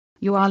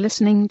You are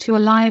listening to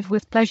Alive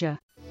with Pleasure.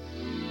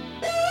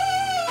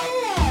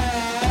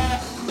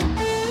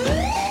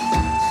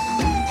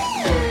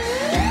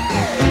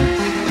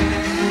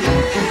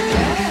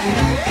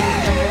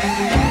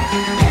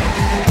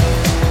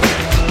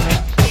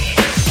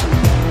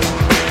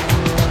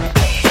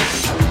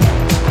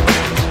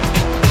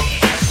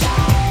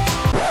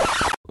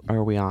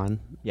 Are we on?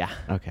 Yeah.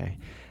 Okay.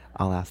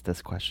 I'll ask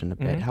this question a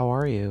bit. Mhm. How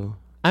are you?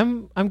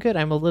 I'm good.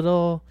 I'm a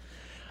little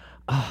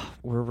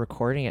we're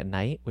recording at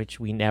night, which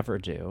we never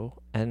do,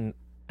 and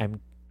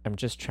I'm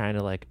just trying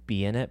to like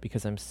be in it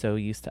because I'm so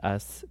used to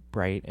us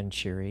bright and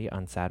cheery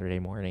on Saturday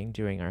morning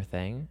doing our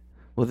thing.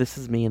 Well, this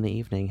is me in the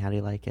evening. How do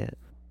you like it?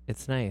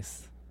 It's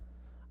nice.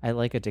 I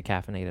like a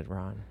decaffeinated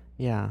Ron.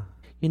 Yeah.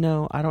 You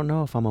know, I don't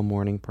know if I'm a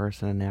morning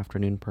person, an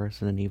afternoon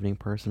person, an evening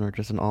person, or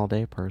just an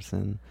all-day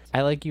person.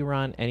 I like you,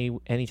 Ron,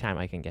 anytime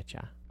I can get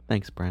ya.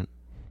 Thanks, Brent.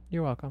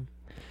 You're welcome.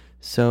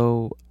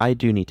 So, I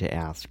do need to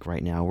ask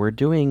right now. We're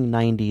doing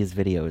 90s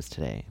videos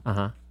today.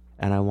 Uh-huh.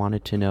 And I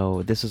wanted to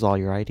know, this is all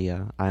your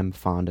idea. I'm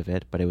fond of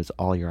it, but it was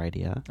all your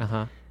idea.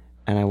 Uh-huh.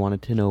 And I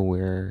wanted to know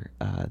where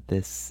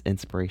this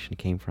inspiration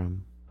came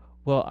from.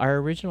 Well, our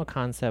original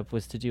concept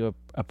was to do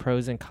a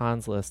pros and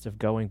cons list of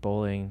going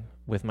bowling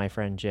with my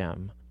friend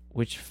Jim,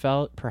 which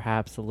felt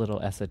perhaps a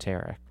little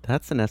esoteric.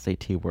 That's an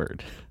SAT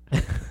word.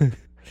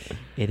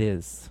 It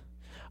is.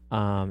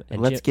 And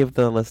Let's give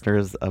the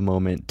listeners a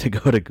moment to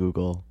go to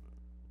Google.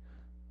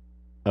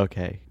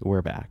 Okay,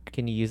 we're back.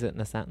 Can you use it in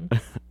a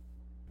sentence?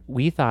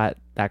 We thought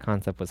that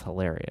concept was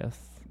hilarious.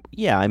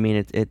 Yeah, I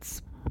mean,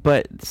 it's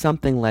but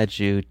something led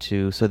you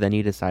to, so then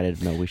you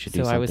decided, no, we should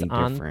do So I something was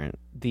on different.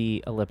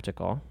 the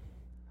elliptical,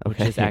 which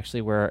Okay. is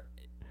actually where,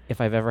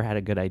 if I've ever had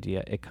a good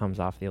idea, it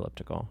comes off the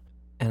elliptical.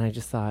 And I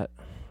just thought,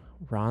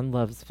 Ron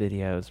loves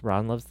videos.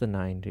 Ron loves the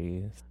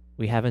 90s.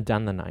 We haven't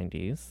done the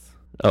 90s.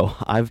 Oh,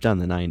 I've done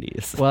the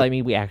 90s. Well, I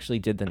mean, we actually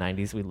did the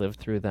 90s. We lived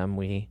through them.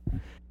 We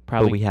but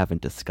probably... we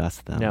haven't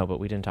discussed them. No, but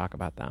we didn't talk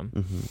about them.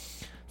 Hmm.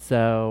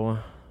 So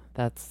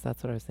that's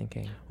what I was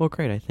thinking. Well,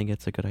 great. I think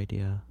it's a good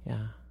idea.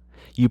 Yeah.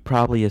 You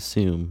probably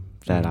assume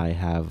that Mhm. I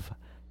have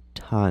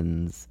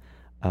tons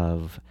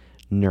of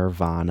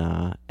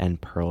Nirvana and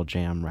Pearl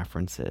Jam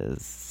references,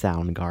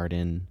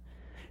 Soundgarden,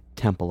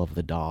 Temple of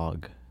the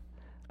Dog.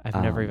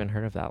 I've never even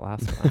heard of that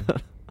last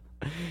one.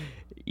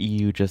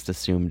 You just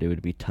assumed it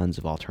would be tons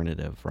of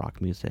alternative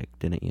rock music,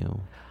 didn't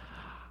you?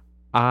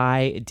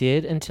 I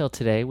did until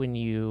today when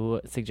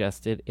you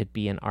suggested it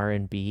be an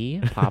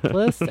R&B pop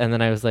list. And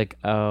then I was like,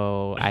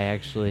 oh, I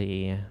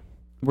actually...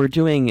 We're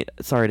doing,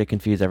 sorry to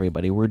confuse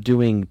everybody, we're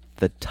doing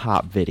the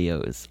top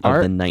videos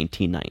of the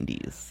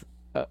 1990s.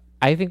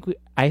 I think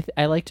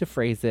I like to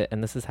phrase it,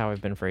 and this is how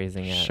I've been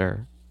phrasing it.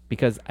 Sure.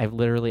 Because I've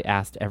literally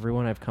asked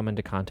everyone I've come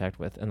into contact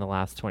with in the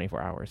last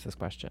 24 hours this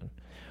question.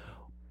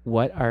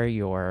 What are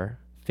your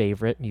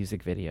favorite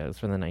music videos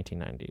from the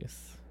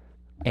 1990s?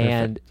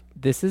 And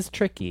this is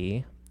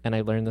tricky, and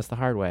I learned this the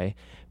hard way,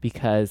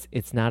 because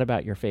it's not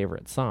about your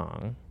favorite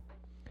song.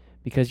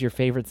 Because your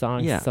favorite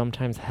song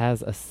sometimes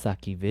has a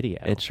sucky video.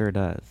 It sure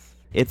does.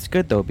 It's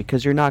good, though,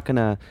 because you're not going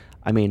to...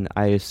 I mean,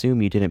 I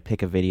assume you didn't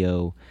pick a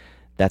video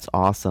that's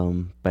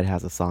awesome, but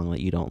has a song that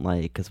you don't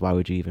like, because why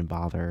would you even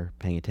bother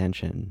paying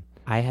attention?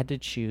 I had to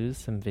choose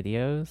some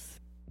videos,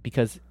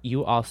 because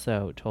you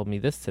also told me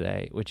this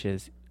today, which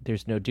is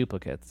there's no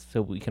duplicates,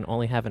 so we can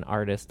only have an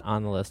artist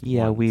on the list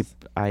once.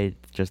 I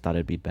just thought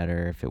it'd be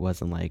better if it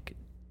wasn't like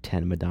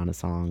 10 Madonna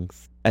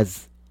songs.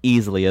 As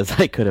easily as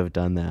I could have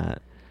done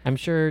that. I'm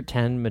sure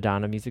 10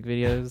 Madonna music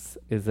videos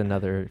is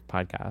another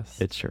podcast.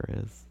 It sure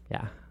is.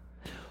 Yeah.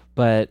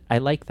 But I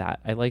like that.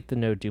 I like the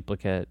no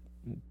duplicate.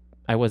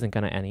 I wasn't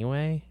going to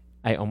anyway.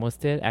 I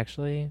almost did,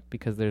 actually,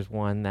 because there's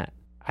one that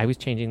I was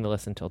changing the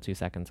list until 2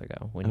 seconds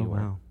ago when you were.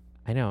 Wow.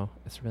 I know.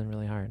 It's been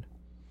really hard.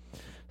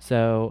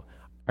 So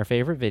our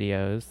favorite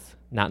videos,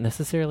 not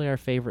necessarily our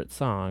favorite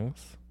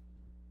songs,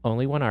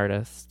 only one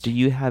artist. Do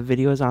you have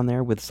videos on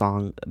there with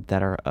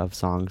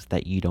songs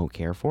that you don't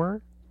care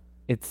for?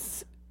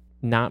 It's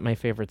not my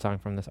favorite song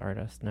from this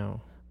artist,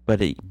 no.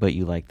 But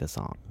you like the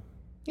song.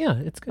 Yeah,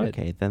 it's good.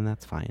 Okay, then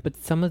that's fine.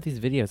 But some of these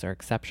videos are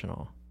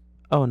exceptional.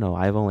 Oh no,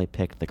 I've only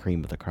picked the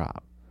cream of the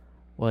crop.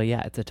 Well,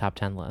 yeah, it's a top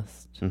 10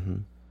 list. Mm-hmm.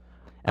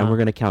 And we're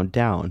gonna count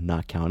down,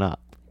 not count up.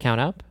 Count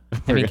up?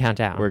 Count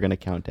down. We're gonna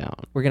count down.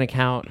 We're gonna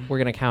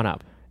count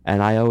up.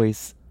 And I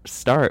always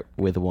start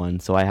with one,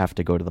 so I have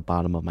to go to the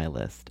bottom of my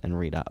list and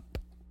read up.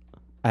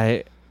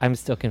 I'm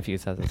still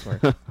confused how this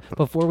works.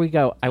 Before we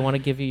go, I want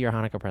to give you your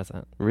Hanukkah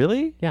present.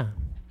 Really? Yeah.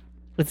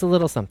 It's a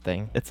little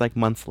something. It's like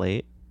months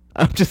late.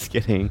 I'm just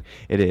kidding.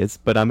 It is,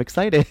 but I'm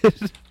excited.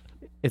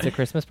 It's a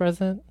Christmas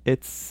present?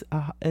 It's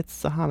a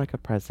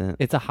Hanukkah present.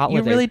 It's a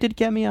holiday. You really did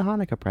get me a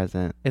Hanukkah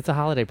present. It's a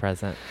holiday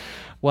present.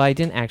 Well, I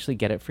didn't actually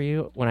get it for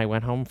you when I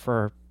went home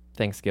for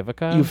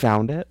Thanksgiving. You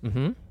found it?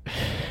 Mm-hmm.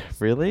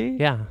 Really?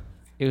 Yeah.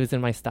 It was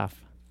in my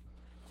stuff.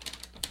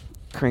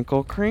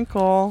 Crinkle,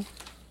 crinkle.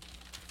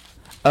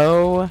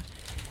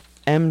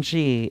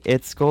 OMG,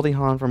 it's Goldie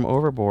Hawn from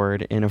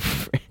Overboard in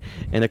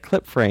a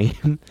clip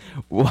frame.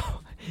 Whoa.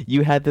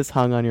 You had this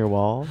hung on your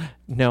wall?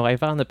 No, I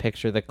found the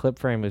picture. The clip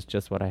frame was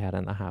just what I had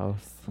in the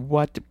house.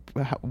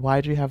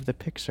 Why'd you have the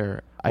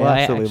picture? I Well,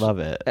 absolutely love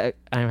it.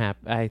 I'm happy.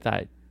 I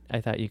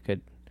thought you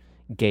could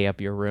gay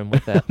up your room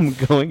with it. I'm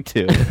going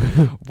to.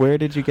 Where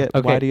did you get?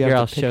 Okay, Why do you here, have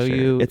I'll the picture? show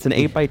you. It's an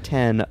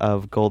 8x10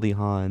 of Goldie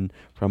Hawn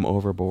from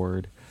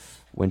Overboard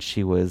when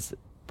she was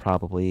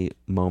probably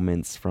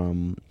moments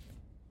from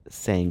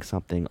saying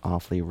something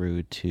awfully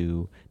rude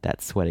to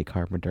that sweaty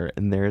carpenter.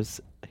 And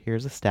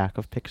here's a stack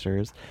of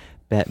pictures.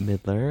 Bette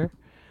Midler,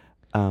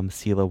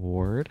 Celia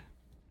Ward,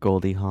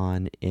 Goldie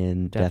Hawn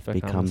in Death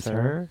Becomes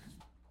Her.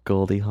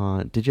 Goldie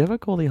Hawn. Did you have a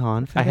Goldie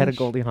Hawn finish? I had a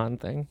Goldie Hawn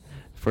thing.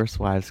 First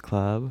Wives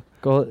Club.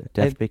 Gold.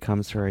 Death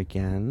Becomes Her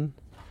Again.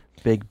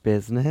 Big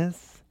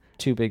Business.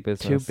 Too Big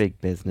Business. Two Big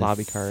Business.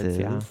 Lobby cards.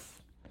 Yeah.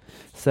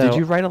 So did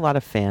you write a lot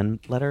of fan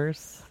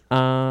letters?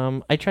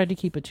 I tried to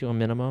keep it to a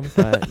minimum,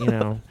 but you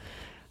know.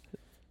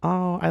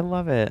 Oh, I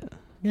love it.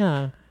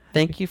 Yeah.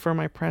 Thank you for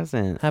my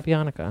present. Happy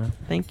Hanukkah.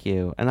 Thank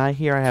you. And I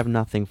have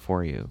nothing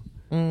for you.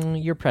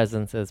 Your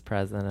presence is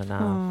present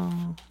enough.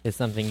 Oh. It's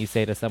something you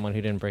say to someone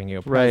who didn't bring you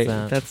a Right.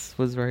 present. That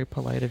was very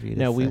polite of you to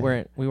No,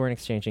 say. we weren't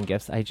exchanging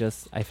gifts.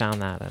 I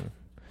found that and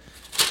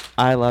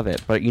I love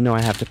it, but you know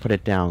I have to put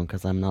it down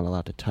because I'm not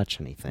allowed to touch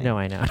anything. no,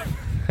 I know.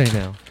 I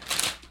know.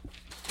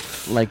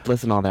 Like,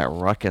 listen to all that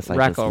ruckus I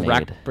just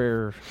made.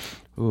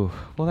 Ooh,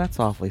 well, that's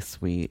awfully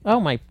sweet. Oh,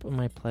 my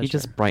pleasure. You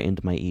just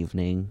brightened my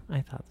evening.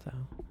 I thought so.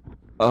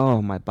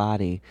 Oh, my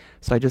body.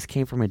 So I just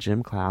came from a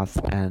gym class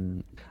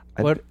and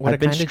What I've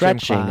been kind of gym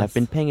stretching. class? I've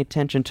been paying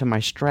attention to my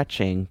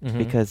stretching Mhm.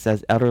 because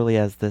as elderly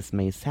as this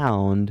may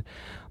sound,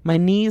 my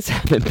knees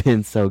haven't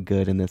been so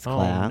good in this Oh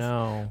class.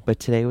 no. But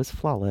today was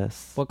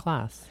flawless. What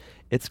class?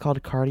 It's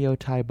called cardio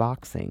Thai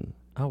boxing.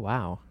 Oh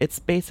wow. It's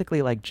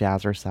basically like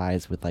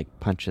jazzercise with like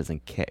punches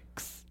and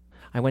kicks.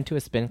 I went to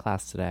a spin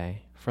class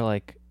today for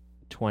like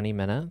 20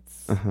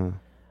 minutes.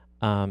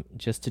 Uh-huh.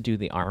 Just to do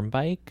the arm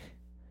bike.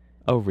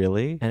 Oh,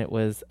 really? And it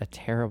was a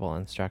terrible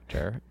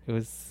instructor. It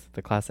was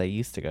the class I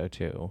used to go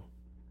to.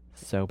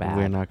 So bad.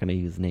 We're not going to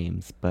use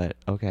names, but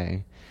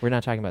okay. We're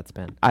not talking about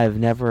spin. I've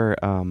never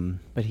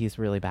But he's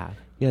really bad.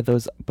 yeah,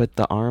 but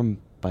the arm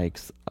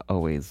bikes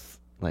always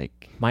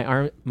like My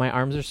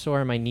arms are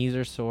sore, my knees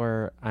are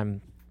sore.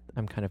 I'm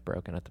kind of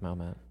broken at the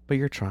moment. but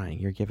you're trying.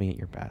 You're giving it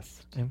your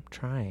best. I'm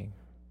trying.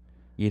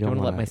 You I don't want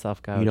to want let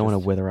myself go. You don't want to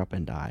just- wither up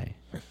and die.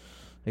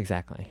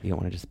 Exactly. You don't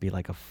want to just be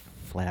like a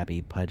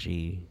flabby,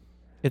 pudgy.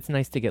 It's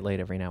nice to get laid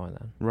every now and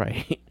then.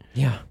 Right.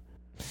 Yeah.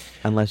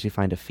 Unless you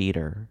find a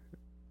feeder.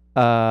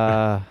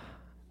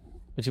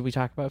 Did we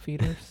talk about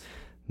feeders?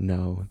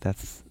 No,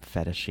 that's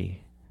fetishy.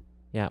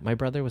 Yeah, my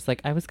brother was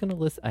like, I was going to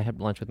listen. I had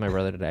lunch with my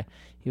brother today.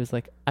 He was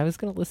like, I was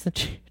going to listen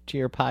to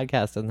your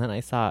podcast. And then I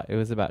saw it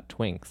was about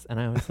twinks. And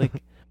I was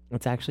like,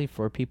 it's actually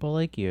for people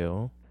like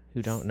you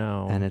who don't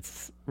know. And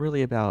it's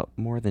really about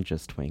more than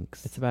just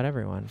twinks. It's about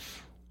everyone.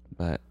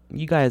 But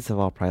you guys have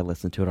all probably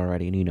listened to it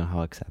already, and you know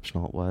how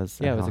exceptional it was.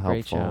 Yeah, and it was how a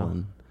great helpful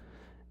show.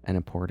 and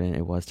important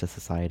it was to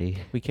society.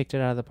 We kicked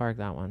it out of the park,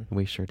 that one.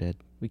 We sure did.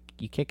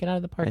 You kick it out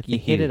of the I park? You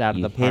think hit it out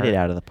of the park. You hit it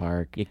out of the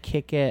park. You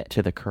kick it.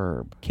 To the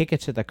curb. Kick it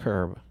to the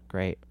curb.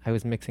 Great. I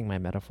was mixing my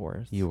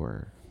metaphors. You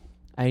were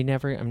I'm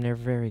never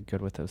very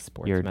good with those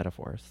sports You're-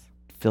 metaphors.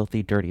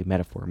 filthy, dirty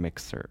metaphor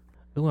mixer.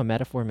 Ooh, a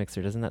metaphor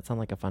mixer. Doesn't that sound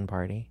like a fun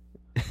party?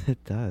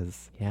 It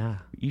does. Yeah.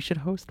 You should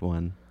host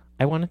one.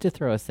 I wanted to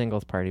throw a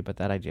singles party, but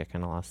that idea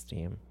kind of lost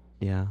steam.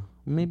 Yeah.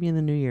 Maybe in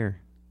the new year.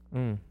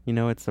 Mm. You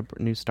know, it's a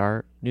new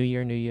start. New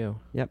year, new you.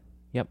 Yep.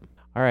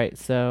 All right.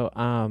 So,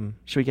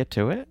 Should we get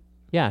to it?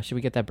 yeah, should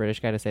we get that British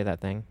guy to say that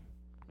thing?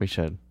 We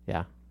should.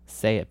 Yeah.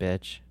 Say it,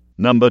 bitch.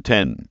 Number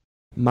 10.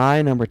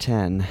 My number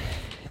 10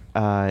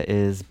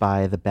 is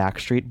by the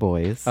Backstreet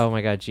Boys. Oh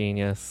my God,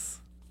 genius.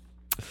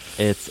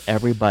 It's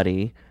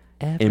Everybody.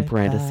 In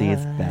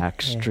parentheses,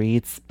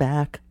 Backstreet's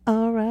back.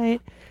 All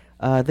right.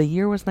 The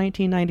year was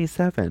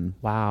 1997.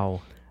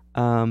 Wow.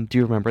 Do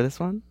you remember this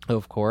one?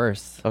 Of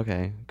course.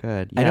 Okay,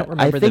 good. I Yeah, don't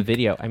remember the think-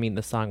 video. I mean,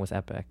 the song was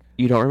epic.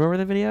 You don't remember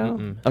the video?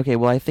 Mm-mm. Okay,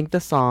 well, I think the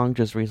song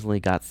just recently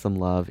got some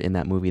love in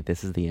that movie,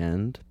 This Is the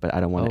End, but I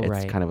don't want to, Oh, it's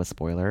right. kind of a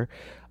spoiler.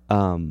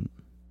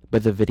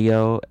 But the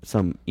video,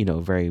 some,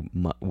 very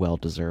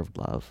well-deserved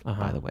love, by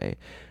Uh-huh. the way.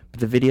 But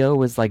the video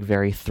was, like,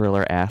 very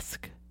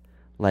Thriller-esque.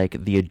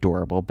 Like, the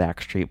adorable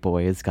Backstreet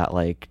Boys got,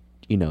 like,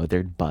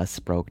 their bus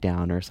broke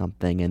down or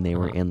something, and they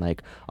were Uh-huh. in,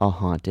 like, a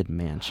haunted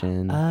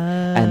mansion.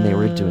 And they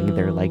were doing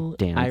their, like, Oh,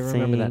 I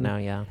remember that dancing. now,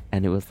 yeah.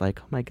 And it was like,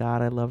 oh, my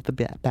God, I love the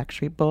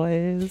Backstreet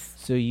Boys.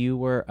 So you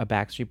were a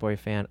Backstreet Boy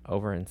fan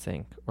over in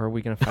sync, or are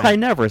we gonna find? I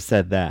never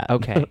said that.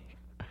 Okay,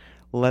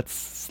 Let's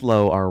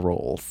slow our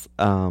rolls.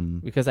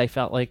 because I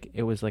felt like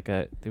it was like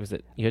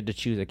you had to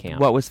choose a camp.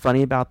 What was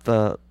funny about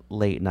the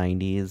late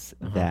 90s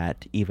Uh-huh.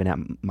 that even at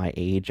my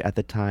age at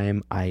the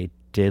time, I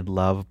did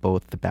love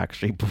both the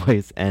Backstreet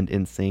Boys and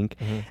NSYNC,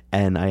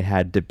 and I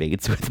had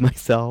debates with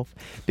myself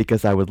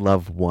because I would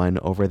love one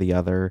over the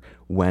other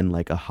when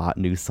like a hot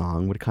new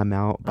song would come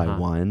out by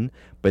one,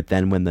 but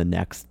then when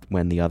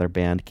the other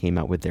band came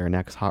out with their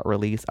next hot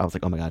release, I was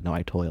like, oh my god, no,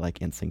 I totally like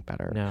NSYNC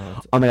better.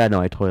 Oh my god,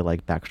 no, I totally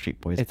like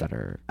Backstreet Boys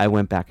better. I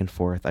went back and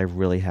forth. I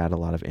really had a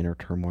lot of inner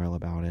turmoil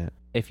about it.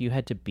 If you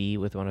had to be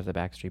with one of the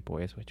Backstreet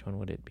Boys, which one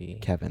would it be?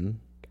 Kevin.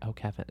 Oh,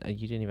 Kevin.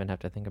 You didn't even have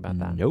to think about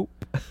that.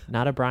 Nope.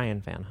 Not a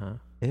Brian fan, huh?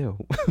 Ew.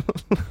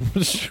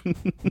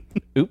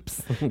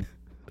 Oops.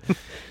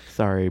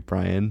 Sorry,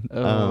 Brian.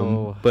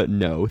 Oh. But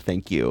no,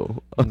 thank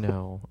you.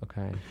 No.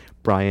 Okay.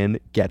 Brian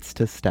gets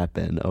to step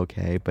in,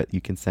 okay? But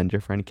you can send your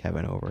friend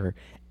Kevin over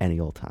any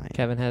old time.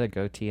 Kevin had a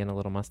goatee and a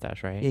little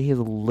mustache, right? Yeah, he was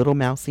a little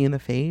mousy in the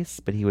face,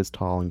 but he was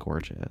tall and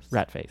gorgeous.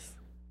 Rat face.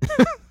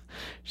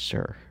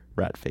 Sure.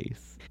 Rat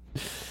face.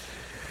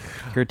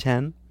 Your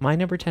 10? My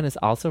number 10 is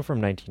also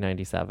from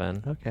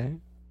 1997. Okay.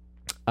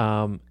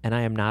 And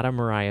I am not a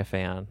Mariah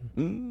fan.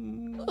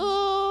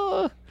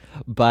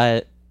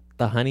 But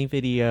the Honey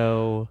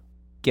video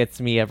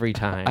gets me every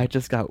time. I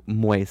just got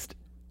moist.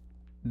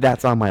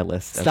 That's on my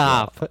list.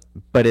 Stop. As well,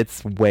 but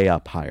it's way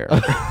up higher.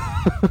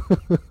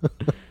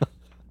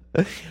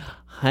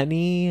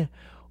 Honey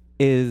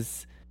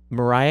is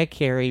Mariah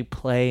Carey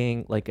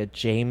playing like a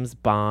James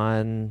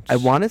Bond. I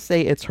want to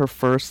say it's her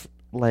first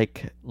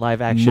like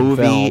live action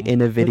movie film.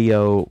 In a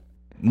video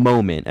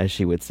moment, as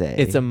she would say.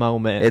 It's a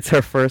moment. It's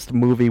her first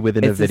movie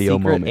within a video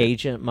moment. It's a secret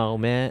agent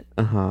moment.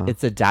 Uh-huh.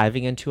 It's a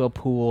diving into a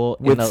pool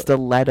with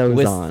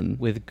stilettos on.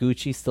 With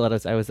Gucci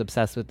stilettos. I was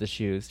obsessed with the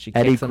shoes. She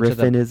Eddie kicks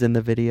Griffin is in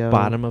the video.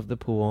 Bottom of the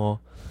pool.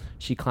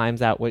 She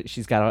climbs out.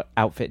 She's got an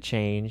outfit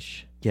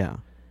change. Yeah.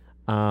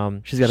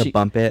 She's got to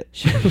bump it.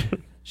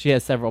 She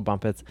has several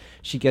bumpets.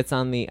 She gets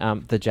on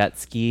the jet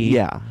ski.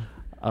 Yeah.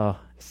 Oh.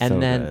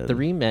 And then the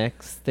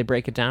remix, they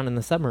break it down in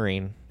the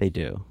submarine. They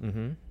do.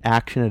 Mm-hmm.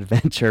 Action,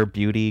 adventure,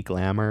 beauty,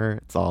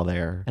 glamour. It's all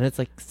there. And it's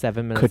like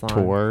 7 minutes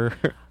Couture.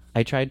 long.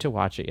 I tried to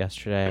watch it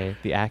yesterday.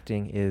 The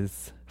acting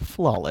is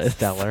flawless.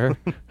 Stellar.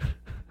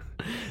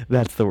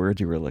 That's the word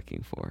you were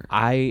looking for.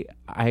 I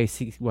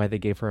see why they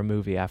gave her a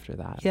movie after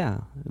that. Yeah.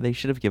 They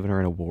should have given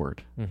her an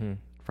award,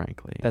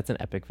 frankly. That's an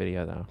epic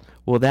video, though.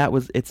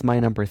 Well, it's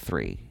my number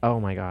 3. Oh,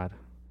 my God.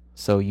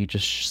 So you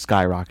just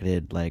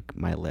skyrocketed like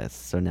my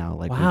list. So now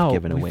like wow, we've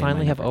given away. We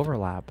finally have 3.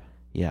 overlap.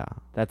 Yeah.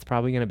 That's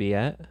probably gonna be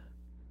it.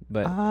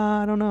 But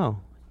I don't know.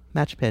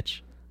 Match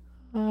pitch.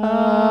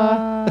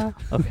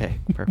 Okay,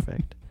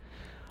 perfect.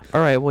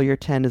 All right. Well, your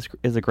 10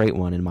 is a great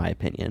one in my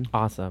opinion.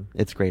 Awesome.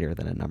 It's greater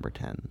than a number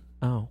 10.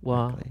 Oh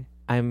well.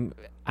 Frankly.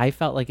 I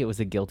felt like it was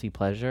a guilty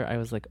pleasure. I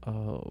was like,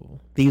 oh.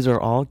 These are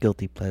all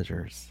guilty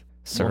pleasures,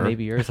 sir. Well,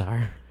 maybe yours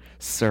are.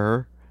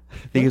 Sir.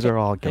 These are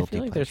all guilty I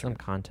feel like pleasures. There's some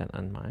content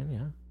on mine.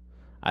 Yeah.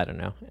 I don't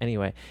know.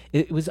 Anyway,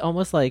 it was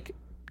almost like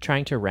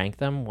trying to rank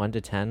them 1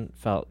 to 10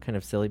 felt kind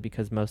of silly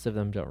because most of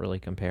them don't really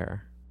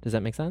compare. Does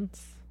that make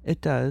sense?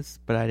 It does,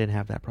 but I didn't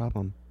have that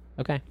problem.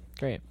 Okay,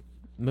 great.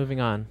 Moving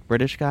on.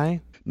 British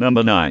guy?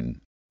 Number 9.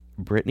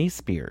 Britney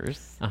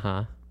Spears.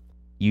 Uh-huh.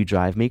 You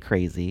Drive Me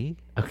Crazy.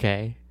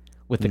 Okay.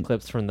 With the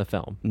clips from the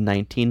film.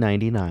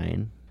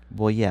 1999.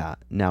 Well, yeah.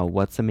 Now,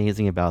 what's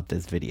amazing about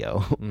this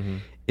video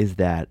is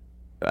that,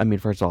 I mean,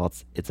 first of all,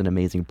 it's an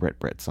amazing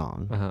Brit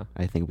song. Uh-huh.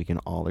 I think we can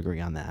all agree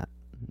on that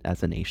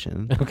as a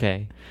nation.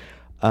 Okay.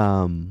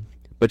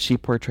 But she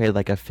portrayed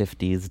like a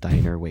 50s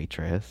diner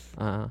waitress.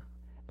 Uh-huh.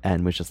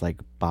 And was just like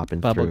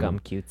bopping through.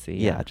 Bubblegum cutesy.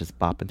 Yeah, just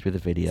bopping through the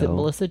video. Is it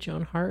Melissa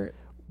Joan Hart?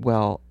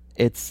 Well,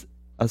 it's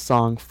a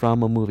song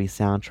from a movie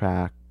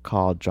soundtrack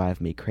called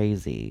Drive Me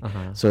Crazy.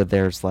 Uh-huh. So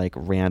there's like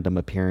random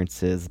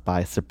appearances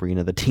by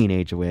Sabrina the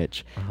Teenage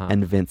Witch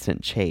and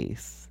Vincent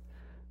Chase.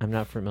 I'm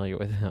not familiar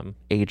with him.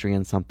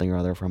 Adrian something or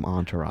other from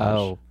Entourage.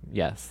 Oh,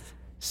 yes.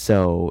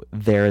 So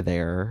they're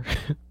there,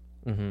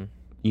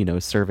 you know,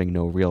 serving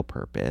no real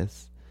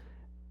purpose.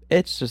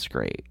 It's just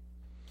great.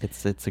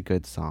 It's a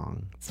good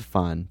song. It's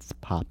fun. It's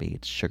poppy.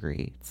 It's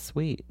sugary. It's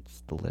sweet.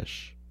 It's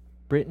delish.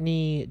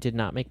 Britney did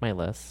not make my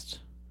list.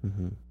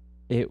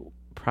 It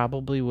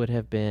probably would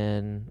have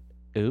been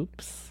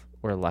Oops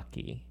or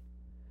Lucky.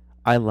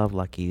 I love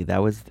Lucky.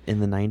 That was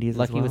in the 90s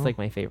Lucky as well? was like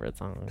my favorite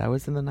song. That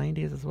was in the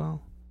 90s as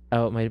well?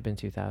 Oh, it might have been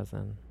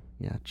 2000.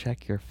 Yeah,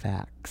 check your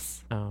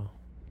facts. Oh,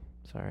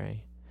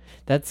 sorry.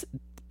 That's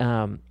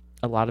a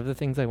lot of the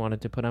things I wanted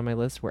to put on my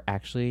list were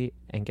actually,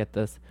 and get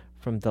this,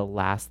 from the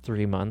last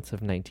 3 months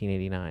of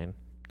 1989.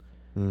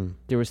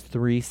 There was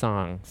 3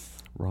 songs.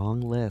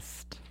 Wrong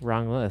list.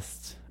 Wrong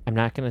list. I'm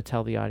not going to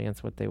tell the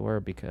audience what they were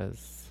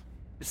because...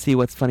 See,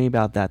 what's funny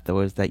about that, though,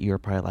 is that you're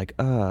probably like,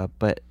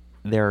 but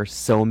there are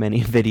so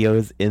many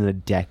videos in a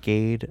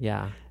decade.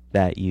 Yeah.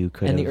 That you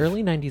could. And the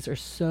early 90s are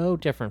so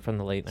different from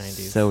the late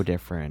 90s. So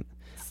different.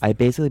 I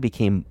basically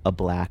became a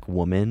black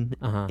woman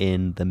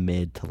in the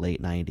mid to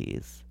late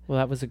 90s. Well,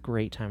 that was a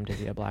great time to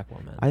be a black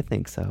woman. I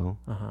think so.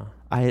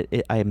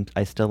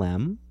 I still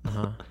am.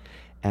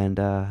 And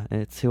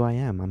it's who I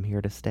am. I'm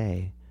here to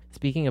stay.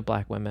 Speaking of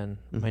black women,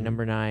 my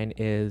number 9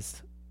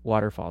 is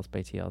Waterfalls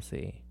by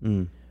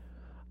TLC.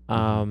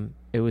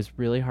 It was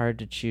really hard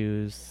to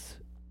choose.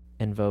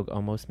 En Vogue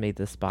almost made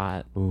the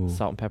spot. Ooh.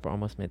 Salt and Pepper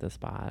almost made the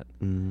spot.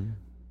 Mm.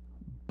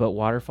 But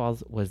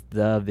Waterfalls was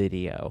the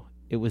video.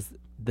 It was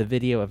the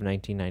video of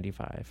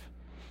 1995.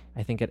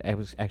 I think it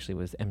was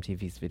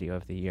MTV's video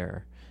of the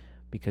year,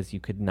 because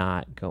you could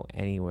not go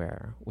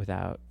anywhere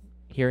without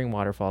hearing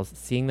Waterfalls,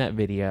 seeing that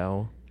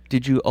video.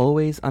 Did you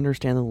always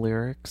understand the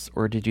lyrics,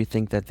 or did you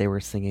think that they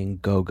were singing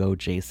 "Go Go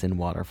Jason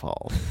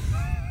Waterfalls"?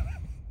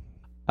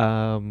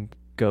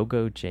 Go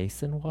Go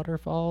Jason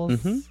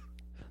Waterfalls? Mhm.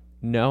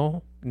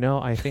 No,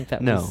 I think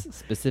that No. was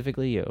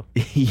specifically you.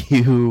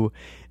 You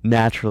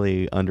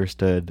naturally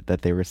understood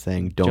that they were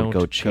saying don't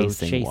go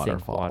chasing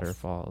waterfalls,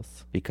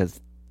 waterfalls.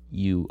 because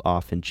you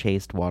often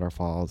chased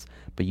waterfalls,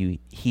 but you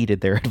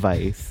heeded their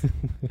advice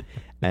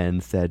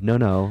and said,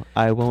 no,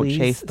 I won't Please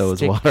chase those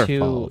stick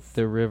waterfalls. to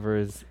the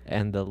rivers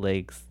and the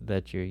lakes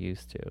that you're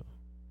used to.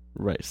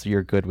 Right, so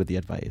you're good with the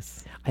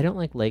advice. I don't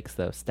like lakes,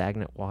 though.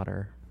 Stagnant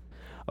water.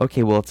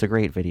 Okay, well, it's a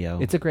great video.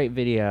 It's a great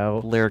video.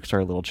 Lyrics are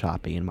a little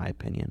choppy, in my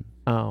opinion.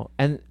 Oh,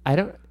 and I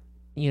don't,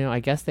 I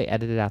guess they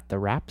edited out the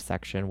rap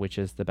section, which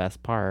is the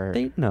best part.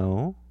 They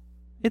know.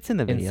 It's in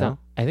the video.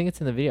 I think it's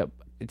in the video.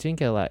 It didn't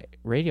get a lot of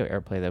radio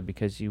airplay, though,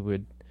 because you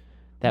would,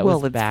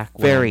 it's back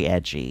very when,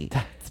 edgy.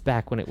 That's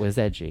back when it was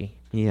edgy.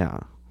 Yeah.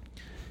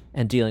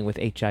 And dealing with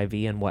HIV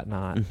and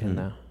whatnot in Mhm.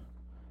 the,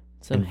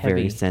 some And heavy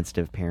very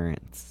sensitive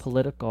parents.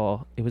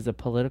 political, it was a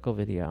political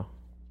video.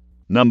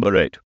 Number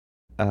 8.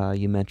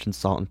 You mentioned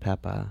Salt and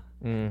Pepper.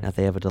 Now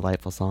they have a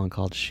delightful song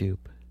called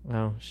Shoop.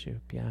 Oh,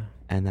 shoot, yeah.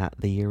 And that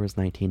the year was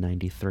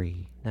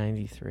 1993.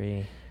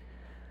 93.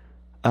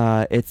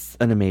 It's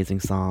an amazing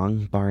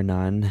song, bar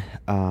none.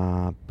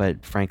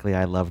 But frankly,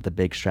 I love the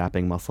big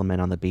strapping muscle men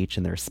on the beach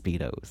in their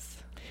Speedos.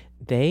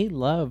 They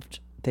loved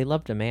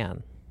a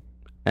man.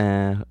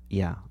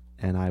 Yeah,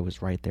 and I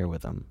was right there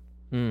with them.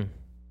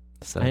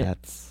 So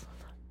that's...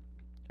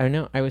 I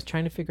know. I was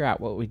trying to figure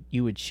out what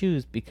you would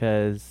choose,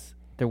 because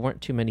there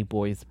weren't too many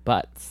boys'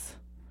 butts.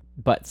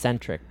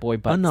 Butt-centric. Boy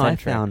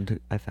butt-centric. Oh, no,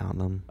 I found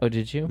them. Oh,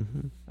 did you?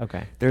 Hmm.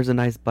 Okay. There's a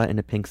nice butt in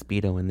a pink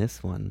Speedo in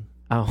this one.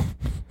 Oh.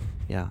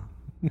 Yeah.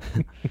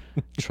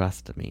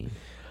 Trust me.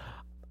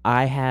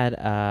 I had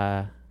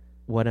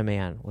What a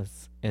Man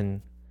was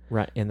in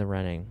the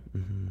running.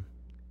 Hmm.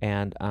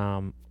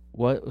 And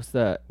what was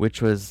the...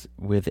 Which was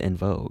with En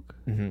Vogue.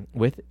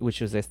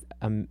 Which was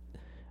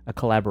a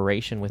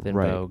collaboration with En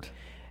Right. Vogue.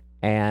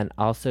 And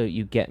also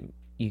You Get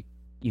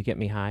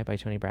Me High by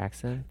Toni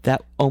Braxton.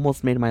 That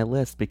almost made my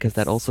list because It's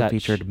that also such-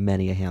 featured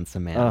Many a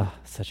Handsome Man. Oh,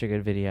 such a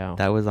good video.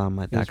 That was on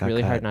my... It was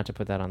really hard not to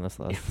put that on this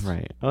list.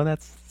 Right. Oh,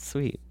 that's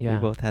sweet. Yeah. We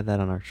both had that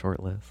on our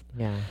short list.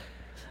 Yeah.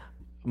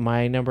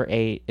 My number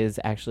 8 is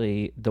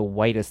actually the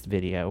whitest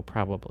video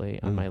probably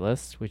on my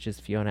list, which is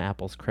Fiona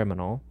Apple's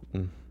Criminal.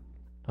 Mm.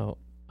 Oh,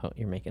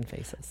 you're making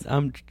faces.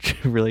 I'm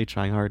really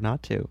trying hard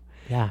not to.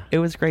 Yeah. It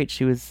was great.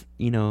 She was,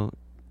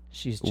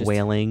 She's just...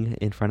 wailing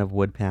in front of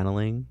wood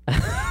paneling.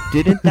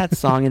 Didn't that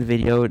song and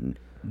video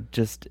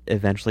just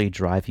eventually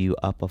drive you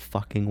up a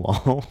fucking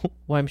wall?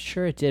 Well, I'm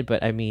sure it did,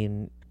 but I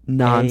mean...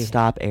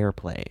 Non-stop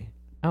airplay.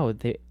 Oh,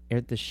 they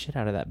aired the shit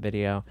out of that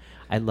video.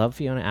 I love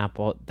Fiona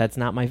Apple. That's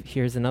not my...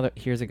 Here's a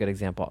good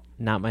example.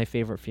 Not my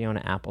favorite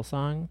Fiona Apple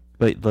song.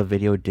 But the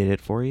video did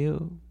it for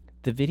you?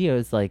 The video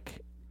is, like,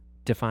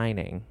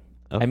 defining.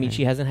 I mean, Okay.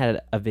 she hasn't had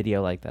a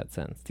video like that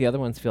since. The other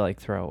ones feel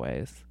like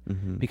throwaways.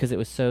 Mhm. Because it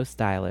was so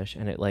stylish,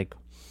 and it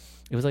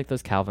was like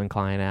those Calvin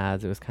Klein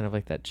ads. It was kind of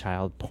like that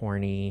child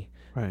porny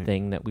Right.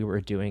 thing that we were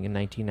doing in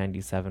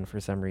 1997 for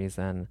some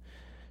reason.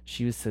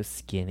 She was so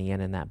skinny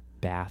and in that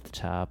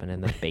bathtub and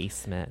in the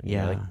basement. And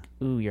you're Yeah. like,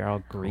 ooh, you're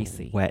all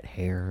greasy. Wet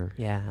hair.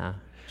 Yeah.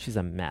 She's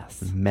a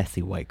mess.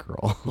 Messy white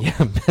girl. Yeah,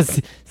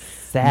 messy.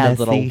 Sad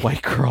little Messy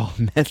white girl.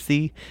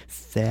 Messy,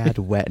 sad,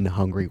 wet, and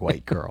hungry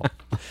white girl.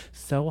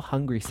 So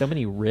hungry. So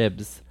many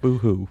ribs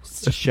Boo-hoo.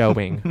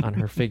 showing on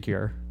her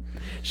figure.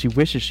 She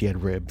wishes she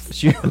had ribs.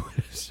 She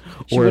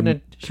Or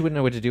wouldn't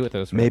know what to do with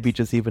those ribs. maybe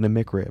just even a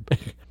McRib.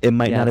 It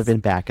might not have Yes. been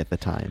back at the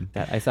time.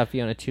 I saw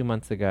Fiona 2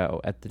 months ago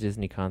at the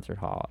Disney Concert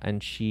Hall,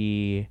 and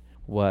she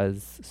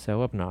was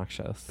so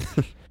obnoxious.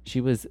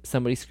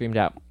 Somebody screamed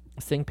out,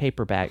 "Sing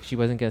Paper Bag." She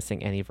wasn't going to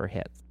sing any of her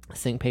hits.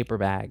 "Sing Paper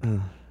Bag."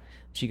 Ugh.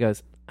 She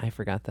goes, "I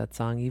forgot that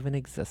song even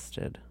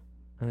existed."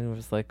 And I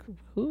was like,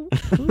 who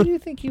do you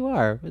think you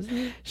are?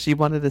 She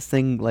wanted to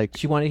sing like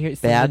She wanted to hear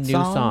bad the new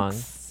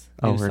songs.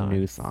 Oh, her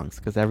new songs,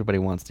 because everybody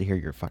wants to hear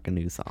your fucking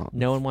new songs.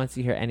 No one wants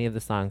to hear any of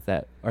the songs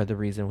that are the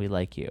reason we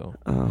like you.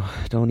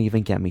 Oh, don't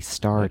even get me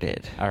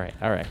started. All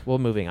right. Well,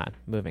 moving on.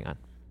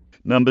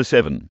 Number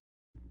 7.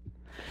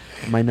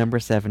 My number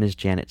 7 is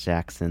Janet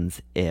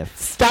Jackson's "If."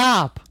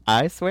 Stop!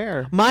 I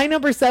swear. My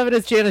number 7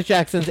 is Janet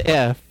Jackson's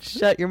 "If."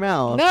 Shut your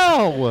mouth.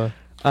 No!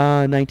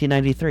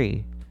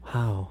 1993.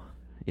 Wow.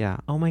 Yeah.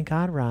 Oh my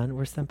God, Ron,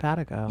 we're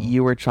simpatico.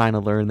 You were trying to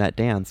learn that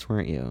dance,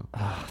 weren't you?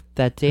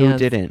 That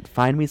dance. Who didn't?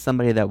 Find me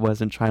somebody that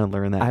wasn't trying to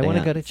learn that I dance. want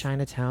to go to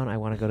Chinatown. I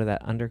want to go to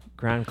that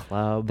underground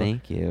club.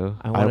 Thank you.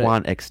 I I wanna-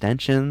 want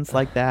extensions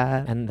like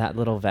that. And that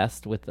little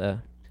vest with the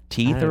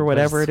teeth or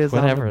whatever it is.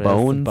 Whatever on it is,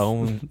 the the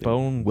bones.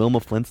 bone. Wilma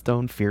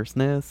Flintstone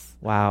fierceness.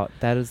 Wow,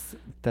 that's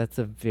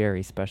a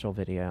very special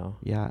video.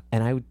 Yeah.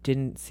 And I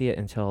didn't see it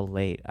until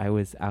late. I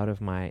was out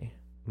of my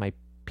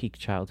peak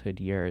childhood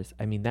years.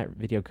 I mean, that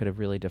video could have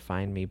really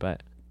defined me,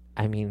 but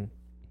I mean,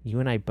 you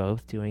and I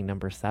both doing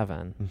number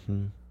 7.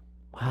 Mm-hmm.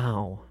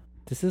 Wow.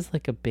 This is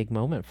like a big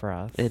moment for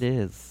us. It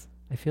is.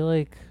 I feel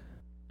like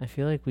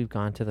we've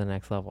gone to the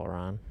next level,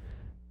 Ron.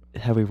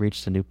 Have we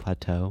reached a new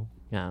plateau?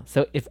 Yeah.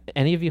 So if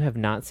any of you have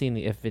not seen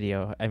the If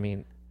video, I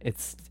mean,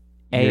 it's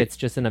You're- it's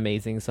just an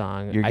amazing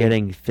song. You're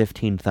getting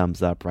 15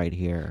 thumbs up right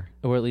here.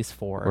 or at least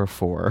 4. Or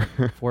 4.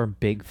 4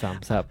 big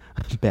thumbs up.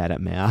 Bad at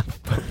math.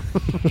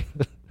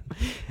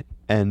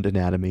 And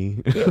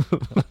anatomy.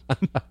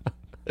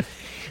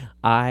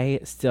 I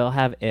still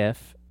have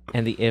If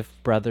and the If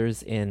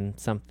Brothers in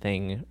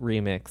Something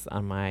remix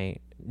on my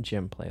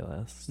gym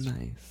playlist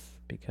Nice.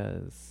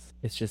 because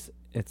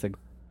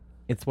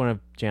it's one of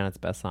Janet's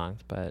best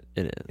songs, but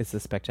It is. it's a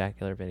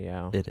spectacular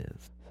video. It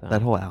is. So,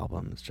 That whole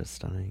album is just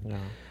stunning. yeah.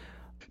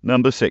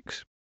 Number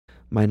 6.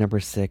 My number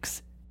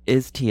 6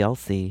 is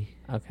TLC,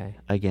 Okay.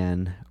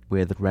 again,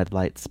 with Red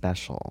Light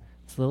Special.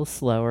 It's a little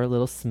slower, a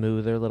little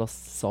smoother, a little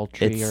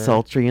sultrier. It's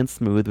sultry and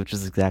smooth, which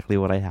is exactly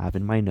what I have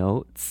in my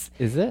notes.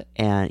 Is it?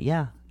 And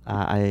yeah,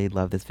 I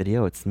love this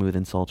video. It's smooth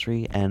and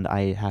sultry. And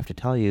I have to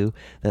tell you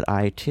that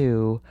I,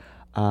 too,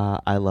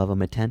 I love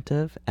them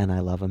attentive and I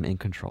love them in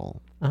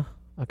control. Oh,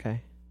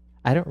 okay.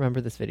 I don't remember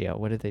this video.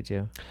 What did they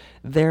do?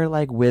 They're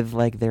like with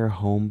like their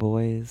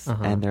homeboys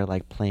Uh-huh. and they're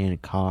like playing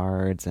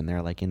cards and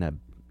they're like in a,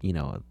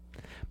 a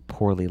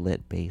poorly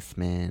lit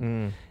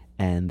basement.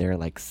 And they're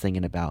like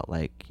singing about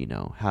like,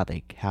 how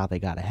they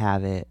gotta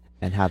have it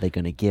and how they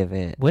gonna give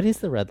it. What is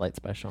the Red Light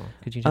Special?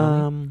 Could you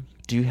tell me?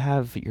 Do you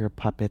have your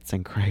puppets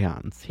and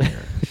crayons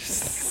here?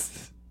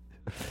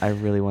 I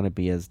really want to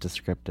be as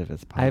descriptive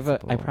as possible.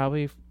 I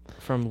probably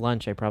from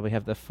lunch. I probably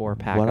have the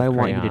 4-pack. What of I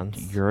want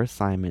crayons. you to your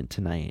assignment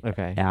tonight,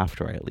 Okay.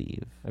 after I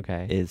leave,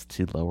 Okay. is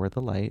to lower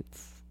the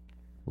lights,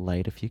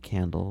 light a few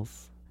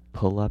candles,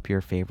 pull up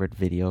your favorite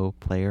video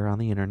player on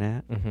the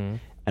internet, Mm-hmm.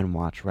 and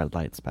watch Red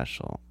Light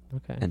Special.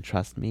 Okay. And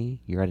trust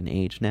me, you're at an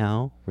age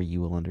now where you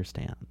will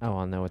understand. Oh,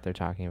 I'll know what they're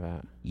talking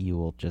about. You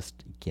will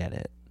just get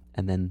it.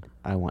 And then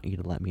I want you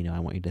to let me know. I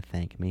want you to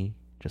thank me.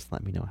 Just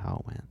let me know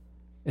how it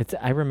went.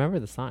 I remember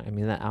the song. I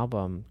mean, that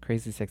album,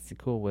 Crazy Sexy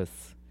Cool, was.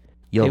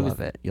 You'll It love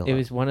was- it. You'll It love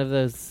was one of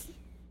those.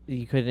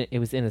 You couldn't. It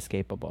was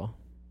inescapable.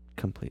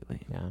 completely.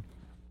 Yeah.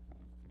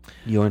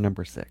 Your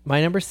number 6.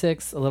 My number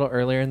 6, a little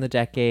earlier in the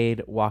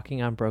decade,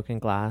 "Walking on Broken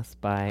Glass"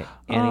 by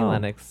Annie Oh,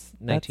 Lennox,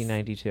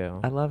 1992.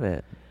 I love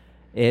it.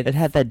 It It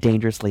had that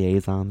Dangerous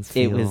Liaisons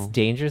feel. It was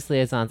Dangerous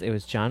Liaisons. It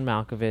was John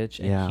Malkovich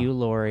and Yeah. Hugh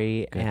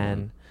Laurie Good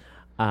and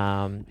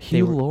they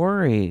Hugh were-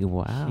 Laurie.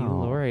 Wow. Hugh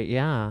Laurie,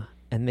 yeah,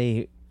 and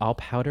they all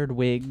powdered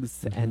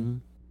wigs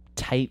and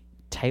tight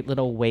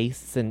little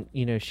waists, and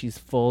she's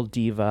full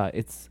diva.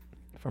 It's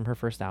from her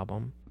first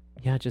album.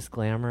 Yeah, just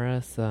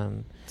glamorous.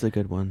 It's a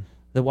good one.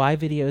 The Y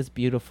video is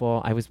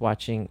beautiful. I was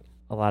watching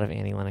a lot of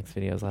Annie Lennox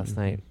videos last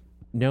night.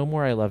 No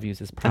More I Love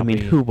Yous is probably. I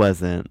mean, who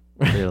wasn't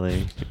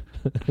really?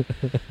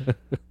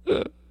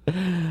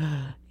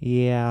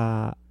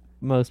 Yeah,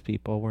 most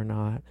people were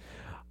not.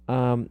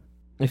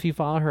 If you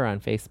follow her on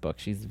Facebook,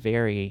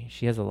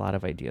 she has a lot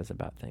of ideas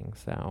about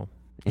things. So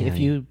if Yeah.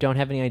 you don't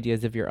have any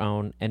ideas of your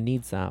own and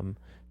need some,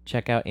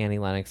 check out Annie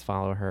Lennox,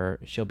 follow her.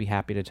 She'll be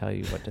happy to tell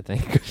you what to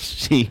think.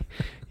 She's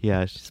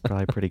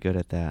probably pretty good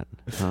at that.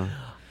 Huh?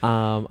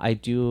 I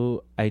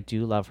do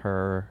love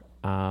her.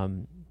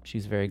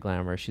 She's very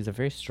glamorous. She's a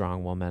very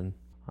strong woman.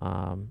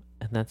 And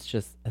that's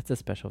a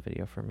special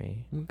video for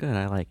me. Good.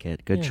 I like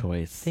it. Good Yeah,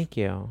 choice. Thank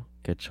you.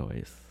 Good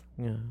choice.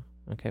 Yeah.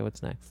 Okay,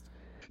 what's next?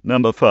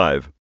 Number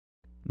 5.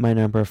 My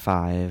number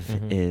 5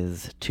 Mhm.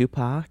 is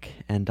Tupac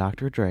and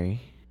Dr. Dre,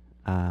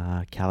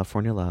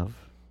 California Love,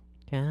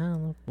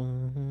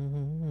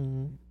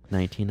 California.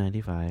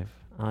 1995.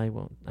 I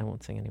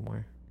won't sing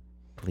anymore.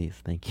 Please,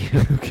 thank you.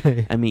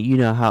 Okay. I mean, you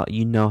know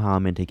how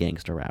I'm into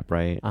gangster rap,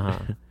 right?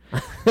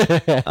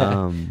 Uh-huh.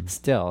 Um,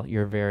 Still,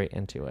 you're very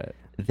into it.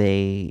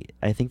 I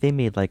think they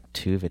made like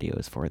 2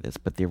 videos for this,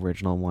 but the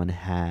original one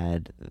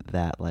had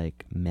that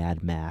like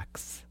Mad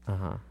Max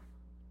Uh-huh.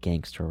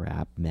 gangster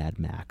rap, Mad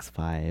Max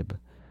vibe.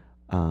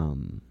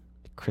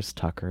 Chris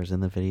Tucker's in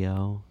the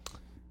video,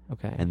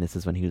 Okay. and this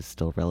is when he was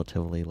still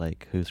relatively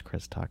like, who's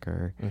Chris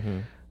Tucker?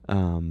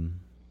 Mm-hmm.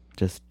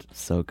 Just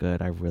so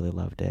good. I really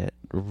loved it.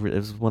 It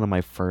was one of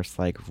my first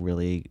like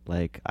really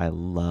like I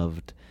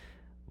loved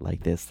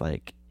like this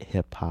like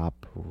hip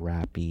hop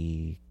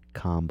rappy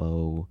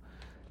combo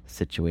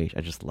situation.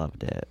 I just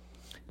loved it.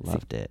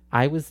 Loved it.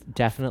 I was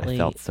definitely I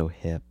felt so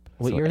hip.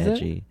 What so year is it?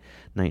 edgy.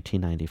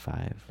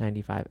 1995.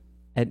 95.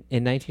 And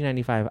in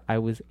 1995, I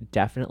was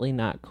definitely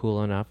not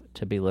cool enough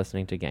to be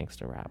listening to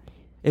gangster rap.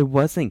 It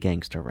wasn't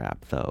gangster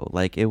rap though.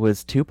 Like it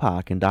was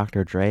Tupac and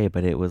Dr. Dre,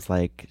 but it was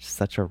like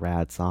such a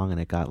rad song and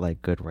it got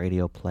like good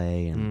radio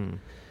play and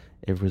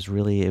it was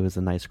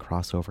a nice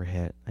crossover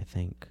hit, I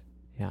think.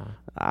 Yeah.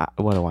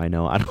 What do I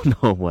know? I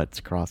don't know what's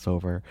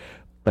crossover,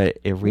 But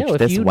it reached No, if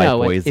this you white know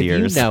boy's it, if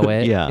ears. you know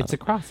it, yeah. it's a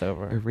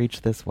crossover. It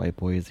reached this white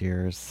boy's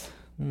ears.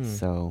 Hmm.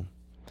 So,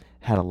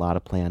 had a lot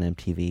of play on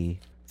MTV.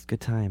 It's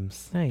good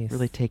times. Nice.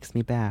 Really takes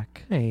me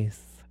back. Nice.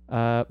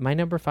 My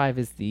number 5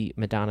 is the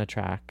Madonna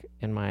track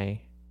in my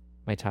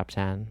top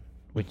 10,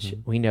 which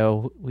Mhm.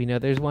 we know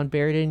there's one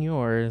buried in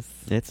yours.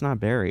 It's not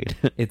buried.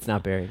 It's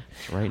not buried.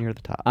 It's right near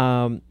the top.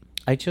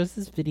 I chose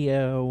this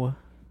video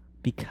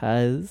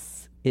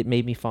because it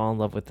made me fall in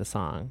love with the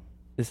song.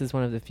 This is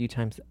one of the few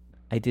times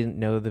I didn't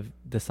know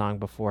the song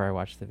before I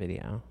watched the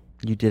video.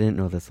 You didn't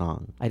know the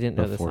song. I didn't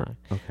know the before.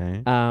 song.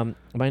 Okay.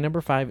 My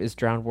number 5 is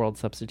Drowned World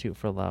Substitute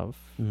for Love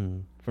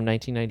Mm. from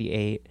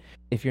 1998.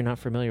 If you're not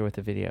familiar with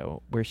the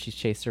video, where she's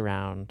chased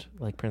around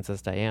like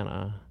Princess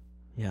Diana,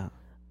 Yeah.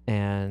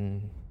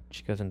 and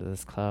she goes into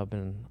this club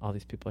and all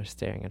these people are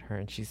staring at her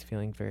and she's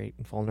feeling very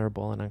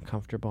vulnerable and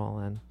uncomfortable,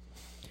 and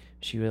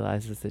she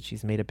realizes that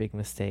she's made a big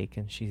mistake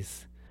and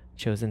she's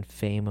chosen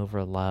fame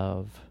over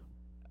love,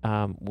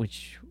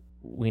 which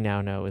we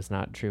now know is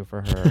not true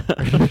for her.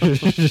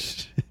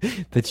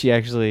 That she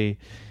actually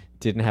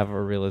didn't have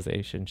a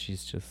realization.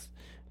 She's just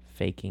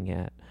faking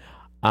it.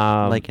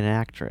 Like an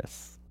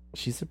actress.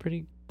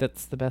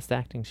 That's the best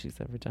acting she's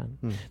ever done.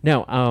 Hmm.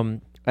 No,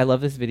 I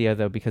love this video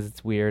though because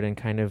it's weird and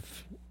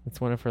it's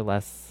one of her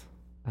less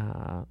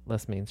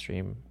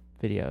mainstream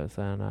videos,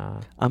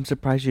 and I'm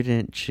surprised you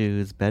didn't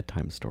choose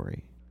Bedtime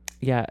Story.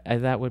 yeah,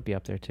 that would be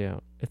up there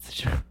too.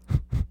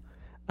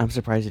 I'm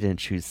surprised you didn't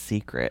choose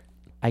Secret.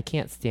 I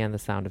can't stand the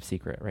sound of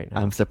Secret right now.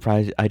 I'm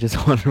surprised. I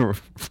just want to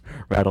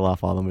rattle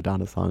off all the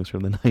Madonna songs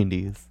from the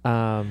 90s.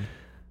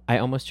 I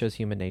almost chose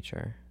Human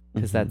Nature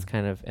because Mhm. that's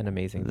kind of an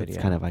amazing It's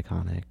video. kind of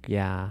iconic.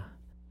 Yeah,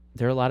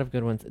 there are a lot of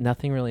good ones.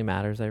 Nothing Really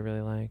Matters I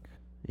really like.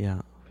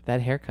 Yeah.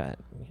 That haircut,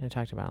 I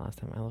talked about it last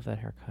time. I love that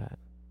haircut.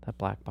 That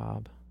black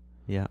bob.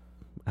 Yeah.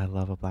 I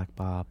love a black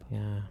bob.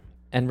 Yeah.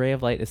 And Ray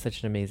of Light is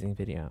such an amazing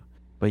video.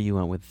 But you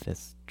went with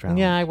this Drowned.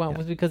 Yeah, I went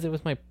with because it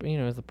was my,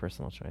 it was a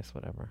personal choice,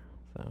 whatever.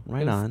 So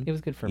Right it was, on. It was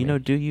good for You me. know,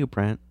 do you,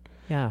 Brent?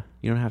 Yeah.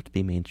 You don't have to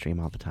be mainstream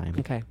all the time.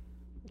 Okay.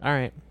 All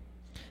right.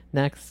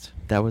 Next,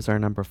 That was our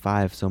number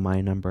 5. So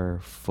my number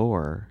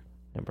 4.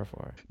 number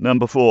 4.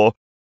 Number 4.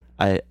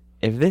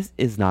 If this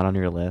is not on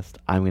your list,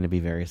 I'm going to be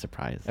very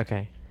surprised.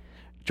 Okay.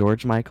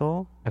 George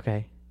Michael,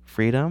 Okay.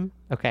 Freedom.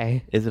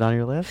 Okay. Is it on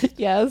your list?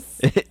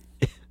 Yes.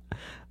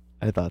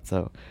 I thought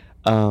so.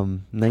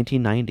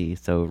 1990.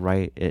 So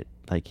it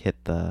like hit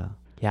the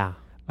Yeah.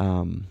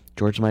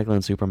 George Michael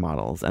and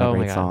Supermodels, and Oh a my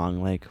great God.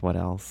 song. Like what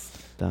else?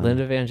 Done?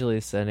 Linda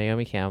Evangelista,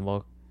 Naomi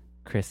Campbell,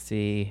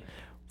 Christy,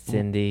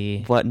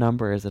 Cindy. What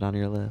number is it on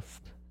your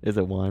list? Is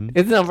it 1?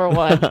 It's number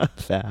 1.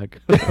 Fag.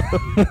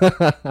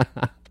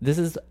 This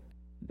is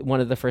one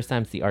of the first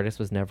times the artist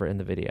was never in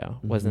the video.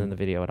 Wasn't in Mhm. the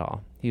video at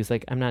all. He was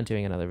like, I'm not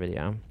doing another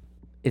video.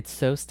 It's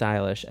so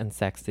stylish and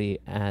sexy,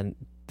 and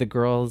the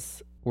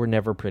girls were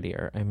never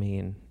prettier. I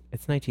mean,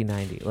 it's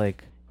 1990.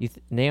 Like,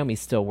 Naomi's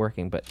still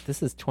working, but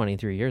this is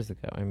 23 years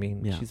ago. I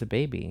mean, Yeah. she's a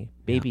baby.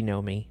 Baby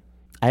Naomi.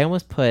 I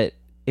almost put,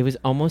 it was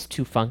almost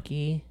Too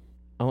Funky.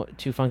 Oh,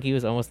 Too Funky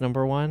was almost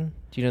number 1.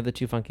 Do you know the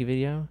Too Funky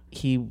video?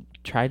 He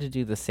tried to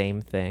do the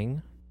same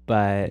thing,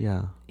 but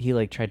Yeah. he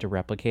like tried to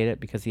replicate it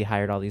because he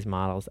hired all these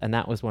models, and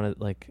that was one of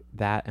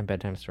that and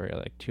Bedtime Story are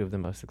like 2 of the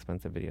most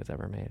expensive videos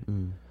ever made.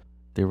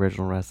 The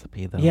original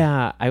recipe, though.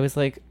 Yeah, I was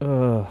like,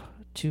 ugh,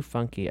 Too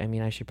Funky. I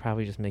mean, I should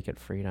probably just make it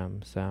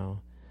Freedom. So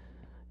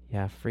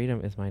yeah,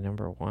 Freedom is my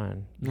number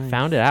 1. You Nice.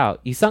 found it out.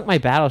 You sunk my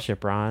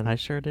battleship, Ron. I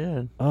sure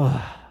did.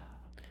 Ugh.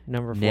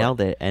 Number 4.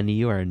 Nailed it. And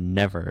you are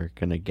never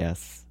gonna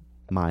guess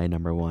my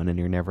number 1, and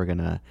you're never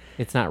gonna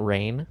It's not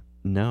Rain.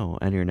 know,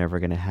 and you're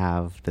never gonna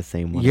have the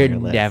same one. You're on your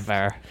list.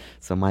 never.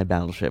 So my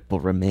battleship will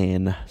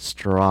remain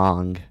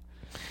strong.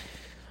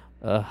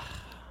 Ugh.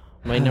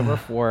 My number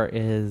 4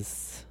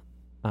 is,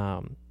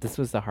 this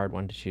was the hard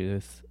one to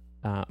choose.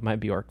 My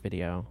Bjork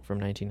video from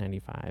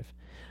 1995.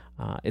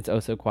 It's Oh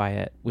So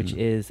Quiet, which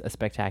is a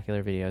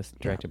spectacular video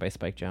directed by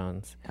Spike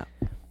Jonze,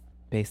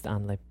 based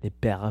on Le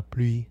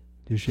Parapluie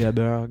de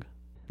Cherbourg.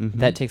 Mhm.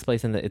 That takes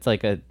place it's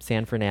like a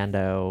San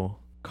Fernando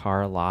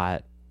car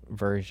lot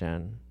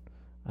version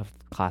of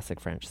classic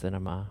French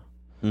cinema.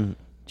 Mm.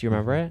 Do you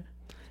remember it?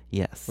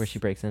 Yes. Where she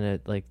breaks into,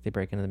 they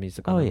break into the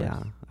musical Oh numbers.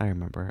 yeah, I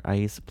remember. I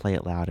used to play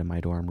it loud in my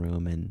dorm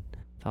room, and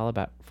It's all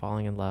about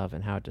falling in love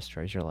and how it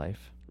destroys your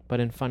life, but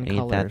in fun ain't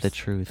colors. that the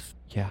truth?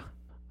 Yeah.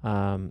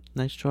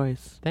 Nice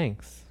choice.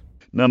 Thanks.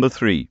 Number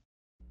 3.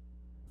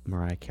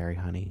 Mariah Carey,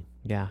 Honey,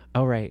 Yeah.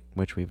 Oh, right.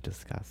 which we've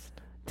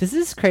discussed. This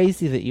is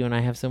crazy that you and I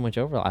have so much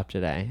overlap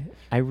today.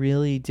 I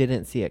really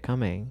didn't see it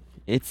coming.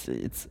 It's.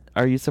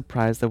 Are you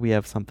surprised that we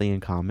have something in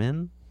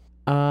common,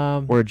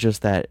 Or or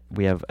just that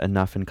we have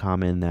enough in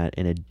common that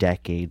in a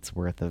decade's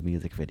worth of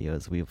music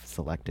videos we've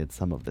selected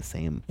some of the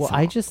same? well,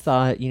 I songs? just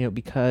thought,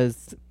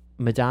 because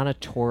Madonna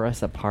tore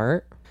us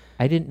apart,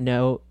 I didn't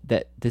know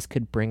that this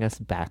could bring us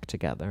back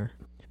together.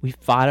 We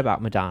fought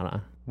about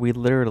Madonna. we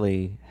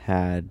literally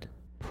had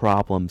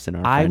problems in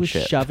our I was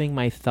friendship. shoving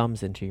my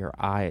thumbs into your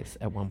eyes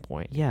at one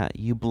point. Yeah,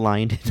 you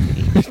blinded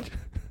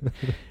me.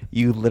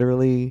 You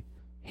literally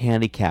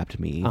handicapped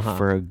me Uh-huh.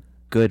 for a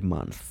good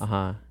month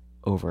Uh-huh.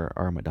 over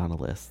our Madonna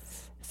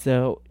lists.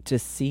 So to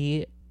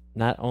see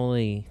not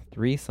only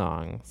 3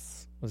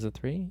 songs, was it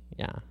 3?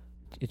 Yeah.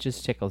 It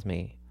just tickles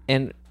me.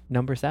 And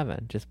number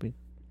 7,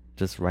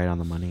 Just right on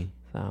the money.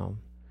 so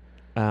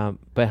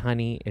but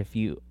Honey, if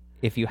you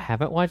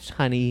haven't watched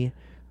Honey,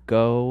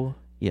 go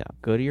Yeah.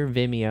 to your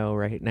Vimeo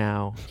right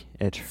now.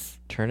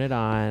 Turn it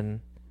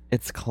on.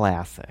 It's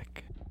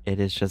classic. It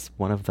is just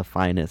one of the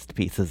finest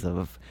pieces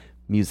of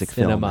music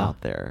film Cinema.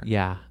 out there.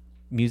 Yeah.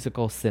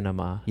 Musical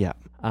cinema. Yeah.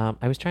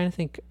 I was trying to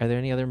think, are there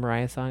any other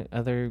Mariah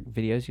other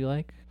videos you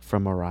like?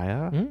 From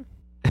Mariah. Mm?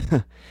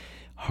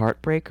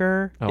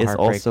 Heartbreaker Oh, is Heartbreak.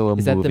 also a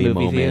Is that the movie movie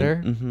moment.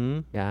 theater? Mm-hmm.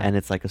 Yeah. And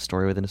it's like a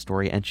story within a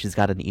story, and she's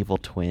got an evil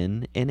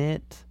twin in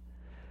it.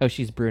 Oh,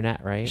 she's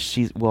brunette, right?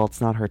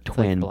 It's not her like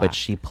twin, black. but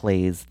she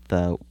plays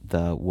the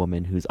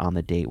woman who's on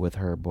the date with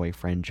her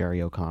boyfriend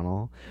Jerry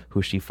O'Connell,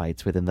 who she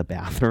fights with in the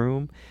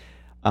bathroom.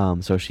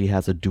 So she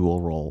has a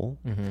dual role.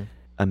 Mm-hmm.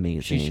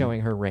 Amazing. She's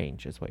showing her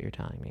range, is what you're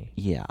telling me.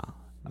 Yeah.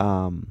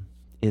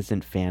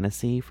 Isn't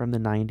Fantasy from the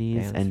 90s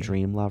and Fantasy.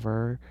 Dream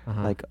Lover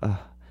Uh-huh. like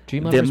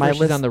Dream Lover's my where she's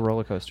list- on the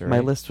roller coaster, my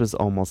right? list was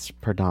almost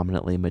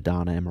predominantly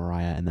Madonna and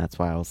Mariah, and that's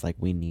why I was like,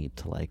 we need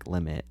to like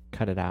limit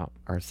Cut it out.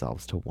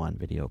 ourselves to one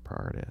video per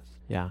artist.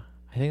 Yeah.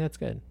 I think that's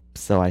good.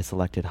 So I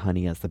selected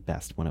Honey as the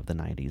best one of the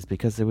 90s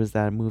because it was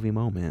that movie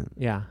moment,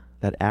 Yeah.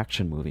 that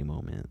action movie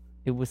moment.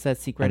 It was that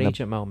secret And the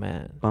agent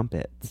moment. Bump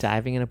it.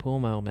 Diving in a pool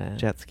moment.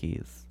 Jet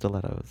skis.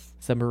 Stilettos.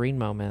 Submarine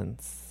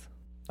moments.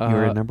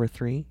 You're number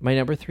 3? My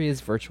number 3 is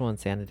Virtual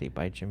Insanity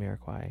by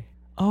Jamiroquai.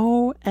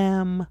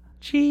 OMG.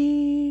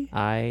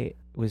 I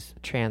was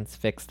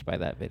transfixed by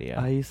that video.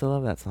 I used to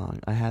love that song.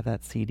 I had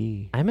that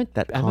CD. I'm a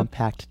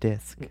Compact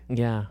disc.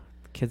 Yeah.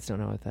 Kids don't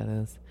know what that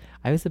is.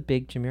 I was a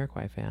big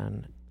Jamiroquai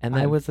fan. And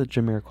then I was a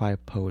Jamiroquai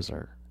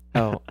poser.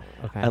 Oh,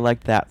 okay. I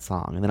liked that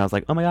song. And then I was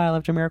like, oh my God, I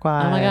love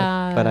Jamiroquai. Oh my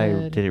God. But I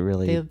didn't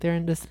really, They're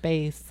into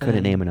space. couldn't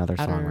and name another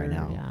song outer- right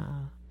now. Yeah.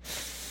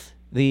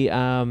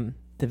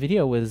 The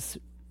video was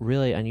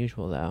really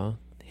unusual though.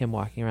 Him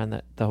walking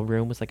around the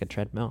room was like a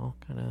treadmill,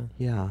 kind of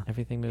Yeah.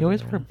 everything moving. He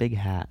always wore around. big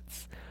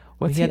hats.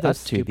 Well, What's he he had up those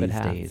to stupid these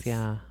hats. days?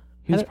 Yeah.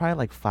 He was I don't- probably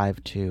like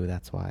 5'2",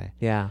 that's why.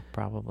 Yeah,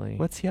 probably.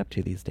 What's he up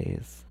to these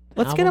days?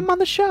 Let's get album? him on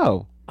the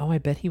show. Oh, I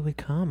bet he would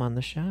come on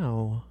the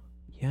show.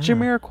 Yeah.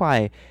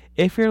 Jamiroquai,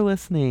 if you're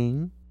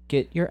listening,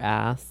 Get your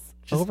ass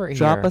just over here.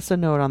 drop us a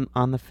note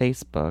on the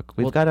Facebook.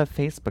 We've Well- got a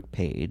Facebook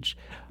page.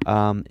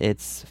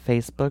 It's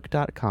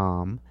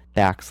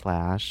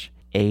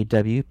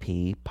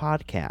facebook.com/AWP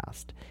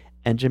podcast.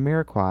 And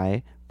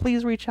Jamiroquai,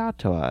 please reach out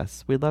to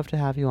us. We'd love to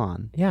have you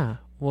on. Yeah,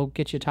 we'll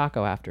get you a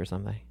taco after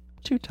something.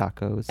 2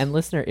 tacos. And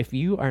listener, if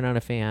you are not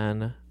a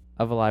fan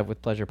of Alive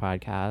with Pleasure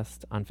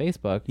podcast on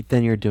Facebook,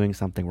 then you're doing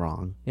something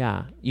wrong.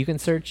 yeah, you can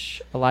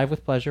search Alive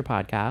with Pleasure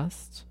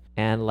podcast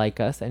and like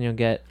us, and you'll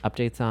get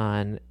updates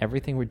on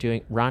everything we're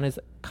doing. Ron is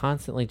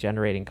constantly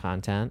generating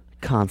content.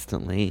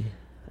 Constantly.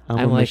 I'm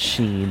I'm a like-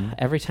 machine.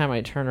 Every time I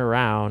turn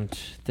around,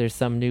 there's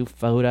some new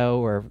photo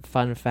or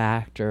fun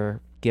fact or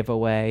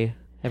giveaway.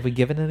 Have we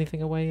given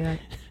anything away yet?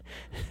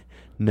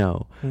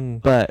 No. Hmm.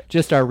 But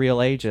Just our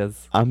real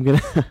ages. I'm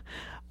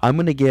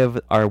gonna give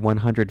our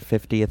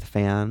 150th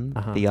fan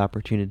Uh-huh. the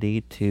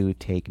opportunity to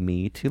take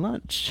me to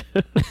lunch.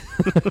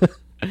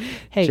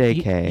 Hey,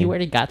 JK. You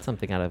already got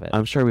something out of it.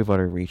 I'm sure we've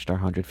already reached our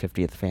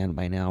 150th fan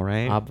by now,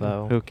 right?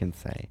 Obvo. Who can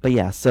say? But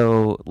yeah,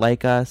 so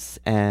like us,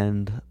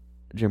 and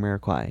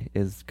Jamiroquai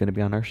is going to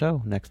be on our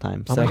show next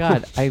time. Oh so my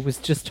God, I was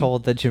just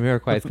told that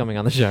Jamiroquai is coming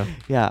on the show.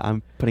 yeah,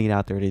 I'm putting it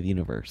out there to the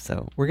universe.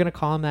 So We're going to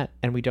call him that,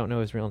 and we don't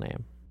know his real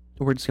name.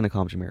 we're just going to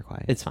call him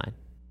Jamiroquai. It's fine.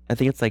 I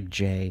think it's like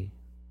J.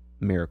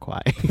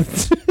 Miraquai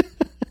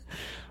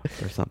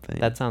or something.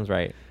 That sounds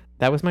right.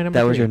 That was my number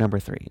that 3. was your number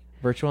 3.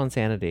 Virtual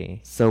Insanity.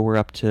 So we're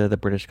up to the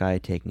British guy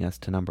taking us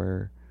to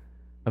number.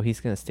 Oh, he's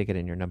going to stick it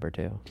in your number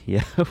 2.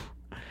 Yeah.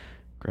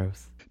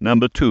 Gross.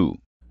 Number 2.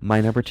 My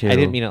number 2. I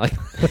didn't mean it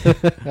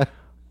like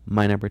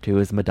My number 2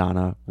 is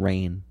Madonna,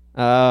 Rain.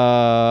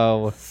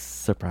 Oh.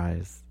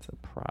 Surprise.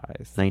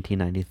 Surprise.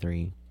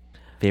 1993.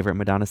 Favorite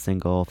Madonna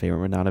single, favorite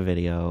Madonna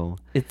video.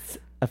 It's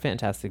a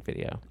fantastic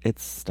video.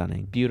 It's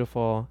stunning.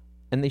 Beautiful.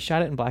 And they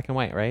shot it in black and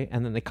white, right?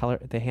 And then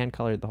they hand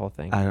colored the whole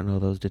thing. I don't know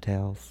those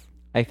details.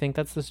 I think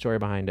that's the story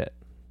behind it.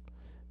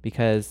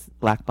 Because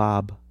Black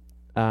Bob,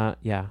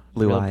 yeah.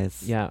 blue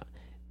eyes. Yeah.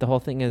 The whole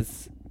thing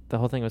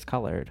was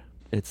colored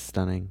It's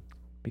stunning.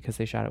 because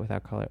they shot it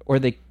without color. Or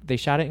they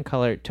shot it in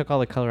color, took all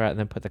the color out and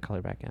then put the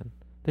color back in.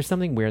 There's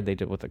something weird they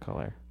did with the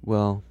color.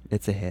 Well,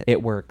 it's a hit.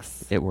 It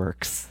works. It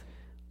works.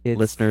 It's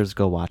Listeners,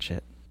 go watch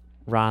it.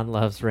 Ron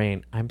Loves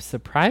Rain. I'm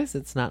surprised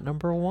it's not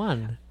number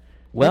 1.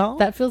 Well,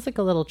 that feels like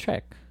a little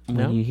trick. when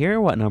No? you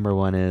hear what number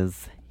 1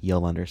 is,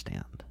 you'll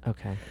understand.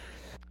 Okay.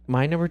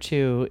 My number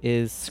 2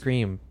 is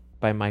Scream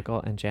by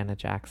Michael and Janet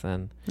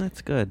Jackson,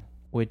 That's good.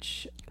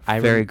 which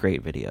Very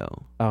great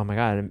video. Oh my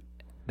God.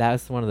 That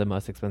was one of the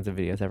most expensive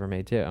videos ever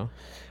made too.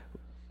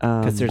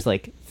 Because Because there's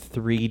like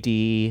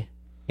 3D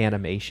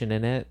animation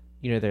in it.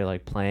 You know, they're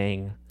like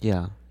playing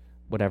yeah.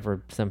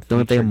 whatever, some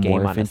Don't they feature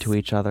game morph on a into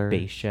each other?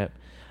 spaceship.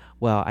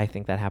 Well, I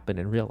think that happened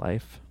in real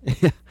life.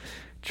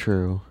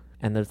 True.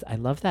 And I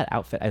love that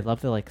outfit. I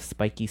love the like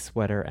spiky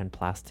sweater and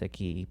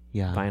plasticky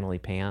Yeah.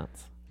 vinyl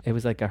pants. It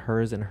was like a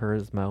hers and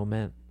hers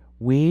moment.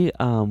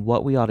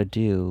 What we ought to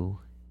do,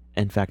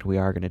 in fact, we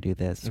are going to do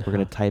this. We're going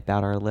Uh-huh. to type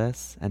out our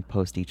lists and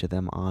post each of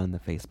them on the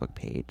Facebook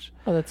page.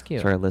 Oh, that's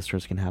cute. So our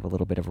listeners can have a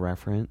little bit of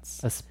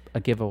reference. A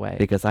giveaway.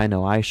 Because I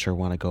know I sure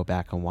want to go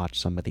back and watch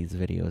some of these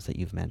videos that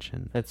you've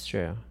mentioned. That's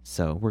true.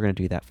 So we're going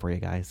to do that for you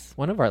guys.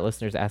 One of our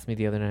listeners asked me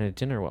the other night at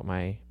dinner what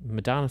my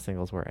Madonna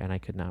singles were, and I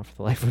could not for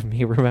the life of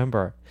me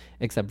remember,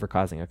 except for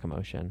causing a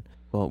commotion.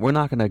 Well, we're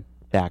not going to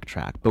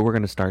backtrack, but we're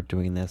going to start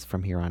doing this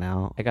from here on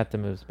out. I got the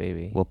moves,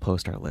 baby. We'll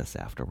post our lists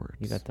afterwards.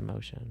 You got the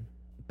motion.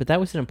 But that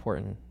was an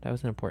important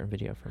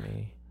video for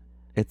me.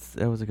 It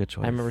was a good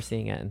choice. I remember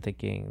seeing it and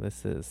thinking,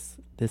 this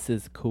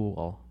is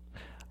cool.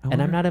 I And I'm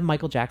wonder- not a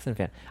Michael Jackson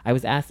fan. I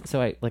was asked,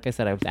 like I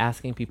said, I was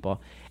asking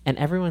people, and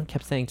everyone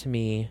kept saying to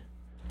me,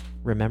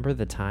 "Remember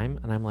the time?"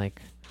 And I'm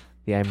like,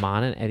 the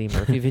Iman and Eddie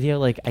Murphy video.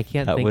 Like, I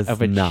can't That think was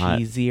of a not-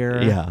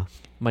 cheesier Yeah.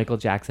 Michael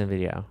Jackson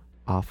video.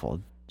 Awful.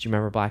 Do you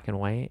remember Black and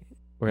White?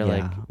 Where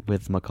yeah, like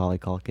with Macaulay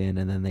Culkin,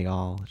 and then they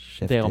all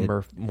shifted. they all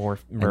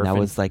morph. and that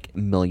was like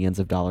millions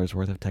of dollars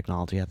worth of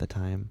technology at the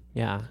time.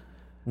 Yeah.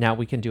 Now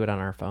we can do it on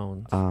our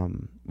phones.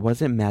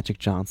 Wasn't Magic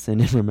Johnson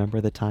in Remember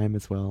the Time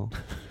as well?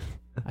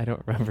 I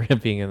don't remember him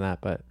being in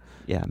that, but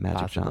Yeah,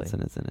 Magic Possibly.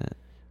 Johnson is in it.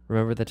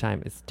 Remember the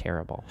Time is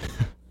terrible.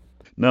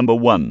 Number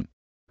 1.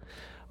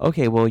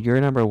 Okay, well, your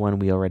number one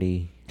we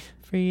already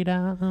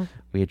Freedom.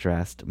 we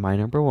addressed. My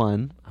number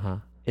one Uh-huh.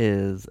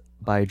 is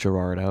by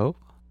Gerardo.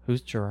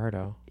 Who's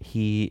Gerardo?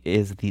 He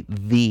is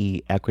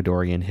the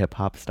Ecuadorian hip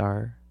hop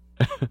star.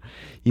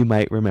 You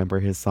might remember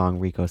his song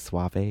Rico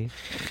Suave.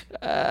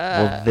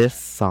 Well, this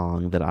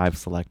song that I've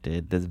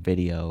selected, this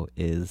video,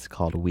 is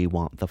called We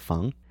Want the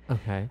Funk.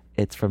 Okay.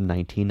 It's from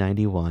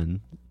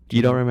 1991.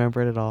 You don't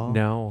remember it at all?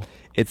 No.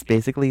 It's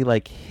basically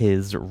like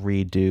his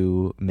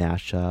redo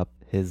mashup,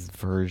 his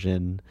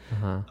version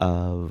Uh-huh.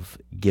 of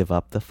Give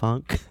Up the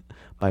Funk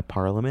by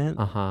Parliament.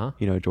 Uh-huh.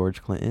 You know,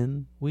 George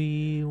Clinton.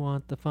 We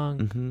want the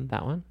funk. Mhm.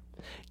 That one?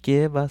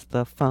 Give us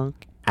the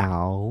funk.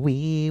 Ow,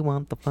 we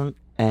want the funk.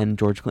 And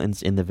George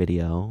Clinton's in the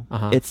video.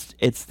 Uh-huh.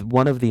 It's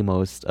one of the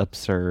most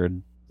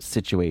absurd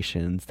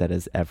situations that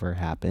has ever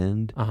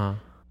happened. Uh-huh.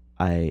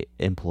 I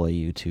employ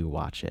you to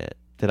watch it.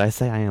 Did I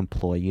say I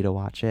employ you to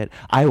watch it?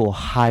 I will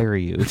hire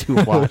you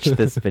to watch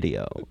this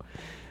video.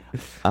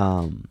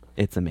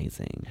 It's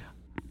amazing.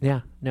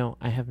 Yeah. No,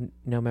 I have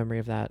no memory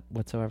of that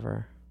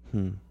whatsoever.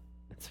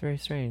 It's very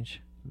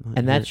strange.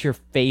 And that's your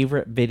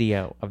favorite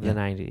video of the Yeah.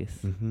 90s.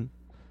 Mm-hmm.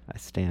 I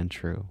stand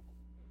true.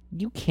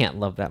 You can't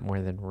love that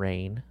more than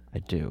Rain. I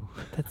do.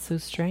 That's so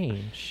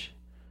strange.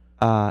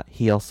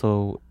 He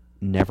also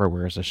never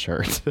wears a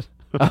shirt.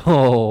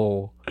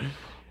 Oh.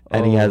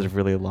 And he has Oh.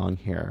 really long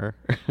hair.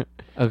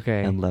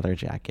 Okay. And leather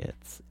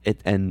jackets.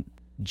 And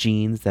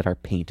jeans that are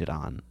painted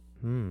on.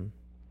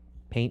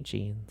 Paint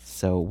jeans.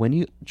 So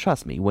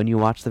trust me, when you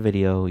watch the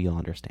video, you'll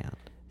understand.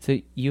 So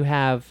you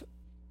have,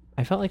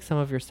 I felt like some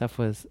of your stuff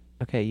was,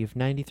 okay, you have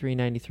 93,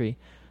 93.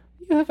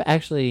 You have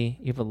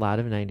a lot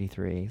of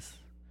 93s.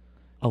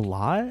 A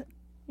lot?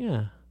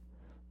 Yeah.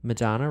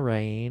 Madonna,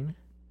 Rain.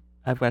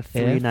 I've got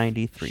three If,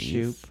 93s.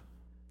 Shoop.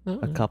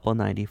 A couple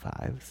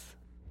 95s.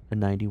 A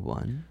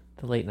 91.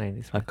 The late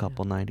 90s. A one,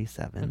 couple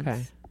 97s.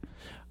 Okay.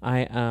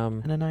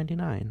 And a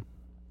 99.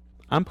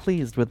 I'm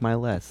pleased with my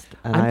list.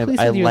 And I'm pleased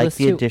I with your like list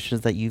the too.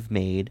 additions that you've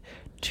made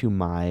to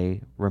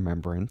my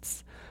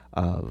remembrance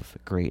of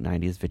great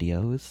 90s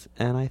videos.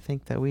 And I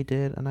think that we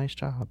did a nice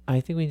job.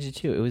 I think we did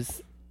too.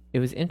 It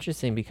was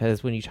interesting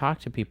because when you talk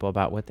to people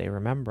about what they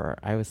remember,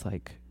 I was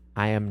like,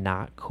 I am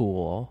not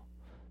cool,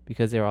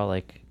 because they're all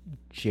like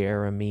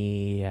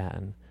Jeremy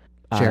and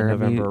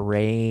November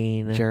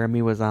Rain.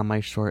 Jeremy was on my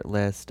short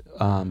list.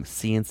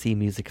 CNC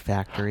Music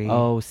Factory.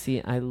 Oh,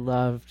 see, I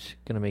loved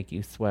Gonna Make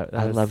You Sweat.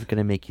 I loved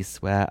Gonna Make You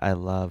Sweat. I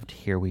loved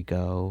Here We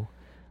Go.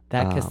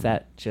 that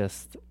cassette.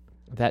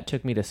 That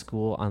took me to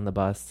school on the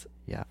bus.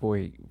 Yeah.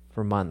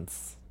 For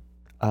months.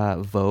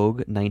 Vogue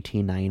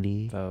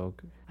 1990.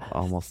 Vogue.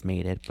 Almost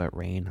made it, but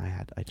Rain.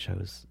 I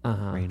chose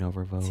Uh-huh. Rain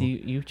over Vogue.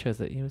 See, you chose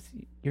it.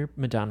 Your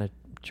Madonna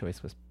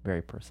choice was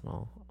very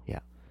personal. Yeah.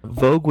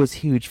 Vogue was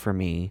huge for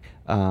me.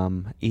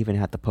 Even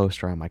had the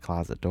poster on my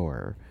closet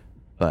door,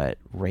 but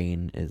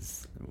Rain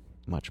is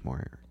much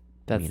more.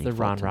 That's the meaningful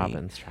Ron to me.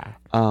 Robbins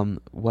track.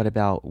 What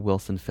about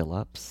Wilson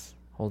Phillips?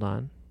 Hold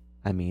on.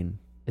 I mean,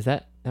 Is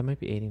that might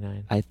be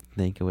 89? I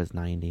think it was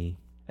 90.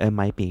 It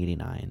might be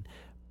 89,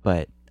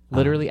 but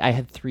Literally, I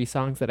had 3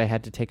 songs that I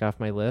had to take off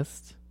my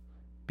list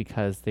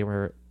because they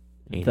were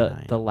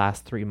 89. the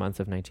last 3 months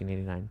of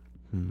 1989.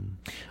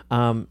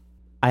 Hmm.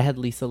 I had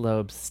Lisa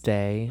Loeb's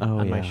 "Stay" Oh,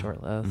 on my yeah.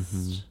 short list.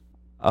 Mhm.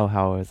 Oh,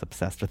 how I was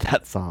obsessed with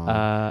that song.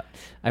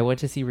 I went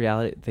to see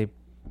Reality.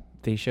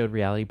 They showed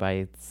Reality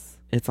Bites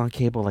It's on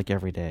cable like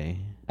every day.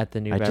 at the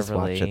New I Beverly. just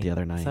watched it the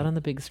other night. It's not on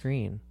the big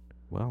screen.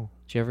 Well,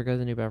 Did you ever go to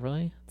the New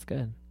Beverly? It's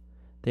good.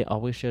 They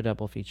always show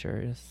double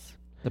features.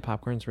 The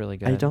popcorn's really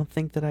good. I don't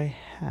think that I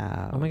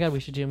have. Oh my god, we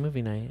should do a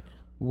movie night.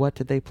 What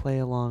did they play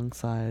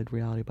alongside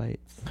Reality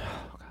Bites?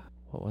 Oh, God.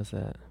 What was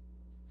it?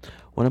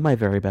 One of my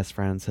very best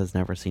friends has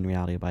never seen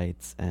Reality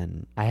Bites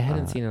and I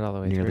hadn't seen it all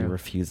the way nearly through.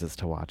 refuses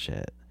to watch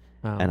it.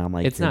 Oh. And I'm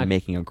like, it's you're not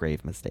making a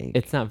grave mistake.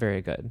 It's not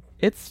very good.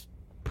 It's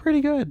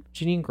pretty good.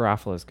 Janine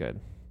Garofalo is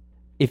good.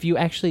 If you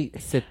actually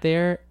sit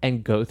there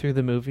and go through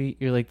the movie,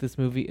 you're like, this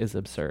movie is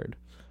absurd.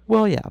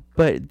 Well, yeah,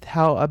 but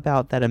how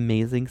about that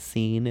amazing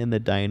scene in the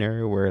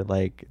diner where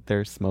like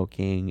they're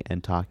smoking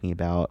and talking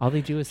about All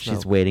they do is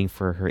she's smoke. waiting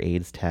for her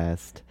AIDS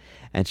test,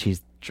 and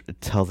she's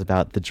tells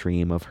about the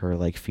dream of her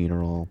like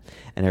funeral,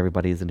 and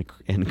everybody's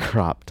in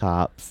crop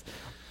tops,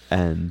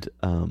 and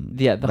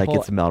Yeah, the like whole-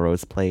 it's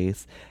Melrose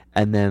Place,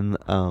 and then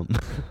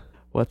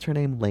what's her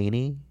name,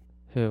 Lainey,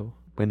 Who?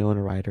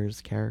 Winona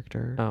Ryder's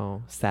character,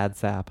 Oh, sad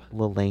sap.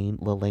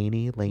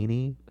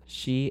 Lainey,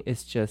 She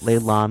is just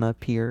Leilana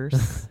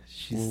Pierce.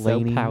 She's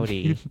Lainey. so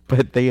pouty.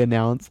 But they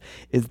announce,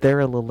 "Is there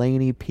a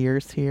Leilani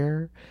Pierce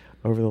here?"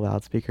 over the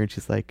loudspeaker, and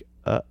she's like,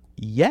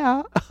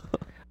 yeah.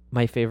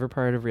 My favorite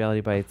part of Reality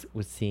Bites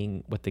was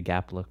seeing what the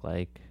Gap looked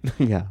like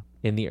Yeah.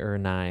 in the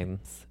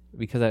nines,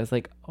 because I was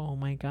like, oh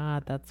my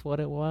God, that's what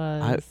it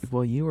was.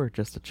 Well, you were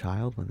just a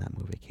child when that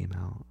movie came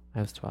out.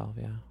 I was 12,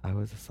 yeah. I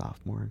was a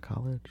sophomore in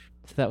college.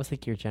 So that was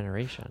like your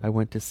generation. I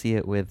went to see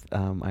it with,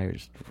 I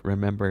just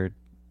remembered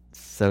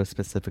so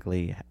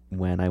specifically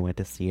when I went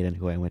to see it and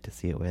who I went to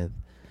see it with.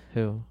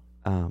 Who?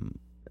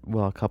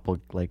 Well, a couple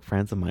like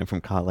friends of mine from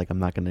college. Like, I'm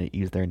not going to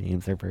use their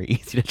names; they're very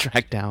easy to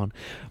track down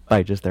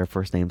by just their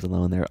first names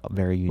alone. They're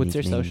very unique. What's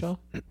your names. social?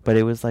 But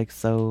it was like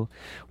so.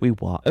 We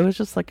walked. It was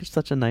just like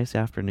such a nice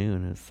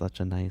afternoon. It was such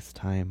a nice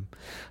time.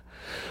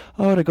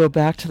 Oh, to go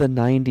back to the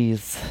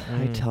 '90s,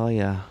 I Mm. tell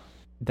ya.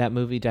 That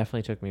movie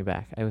definitely took me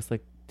back. I was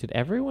like, did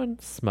everyone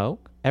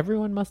smoke?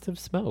 Everyone must have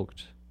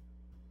smoked.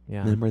 Yeah.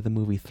 Remember the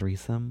movie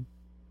Threesome?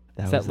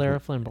 Is that was Lara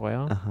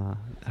Flamboyant?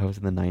 That was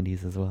in the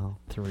 '90s as well.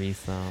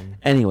 Threesome.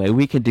 Anyway,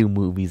 we could do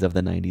movies of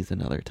the '90s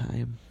another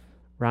time.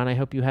 Ron, I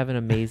hope you have an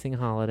amazing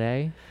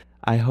holiday.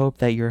 I hope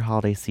that your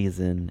holiday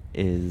season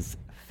is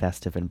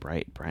festive and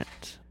bright,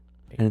 Brent.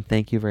 And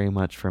thank you very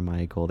much for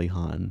my Goldie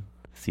Hawn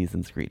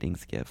season's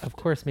greetings gift. Of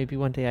course, maybe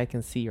one day I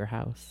can see your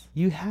house.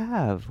 You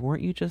have.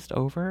 Weren't you just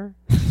over?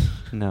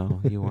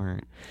 No, you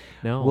weren't.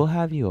 No. We'll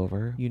have you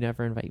over. You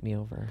never invite me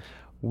over.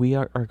 We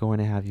are going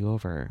to have you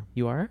over.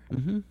 You are?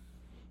 Mm-hmm.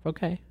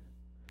 Okay.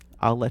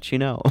 I'll let you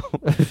know.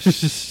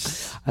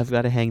 I've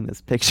got to hang this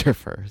picture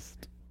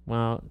first.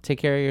 Well, take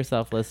care of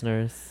yourself,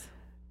 listeners.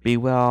 Be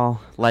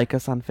well. Like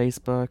us on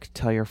Facebook.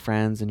 Tell your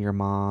friends and your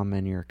mom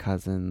and your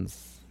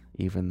cousins,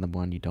 even the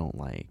one you don't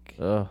like.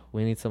 Ugh,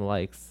 we need some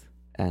likes.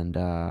 And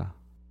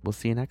we'll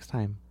see you next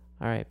time.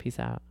 All right, peace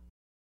out.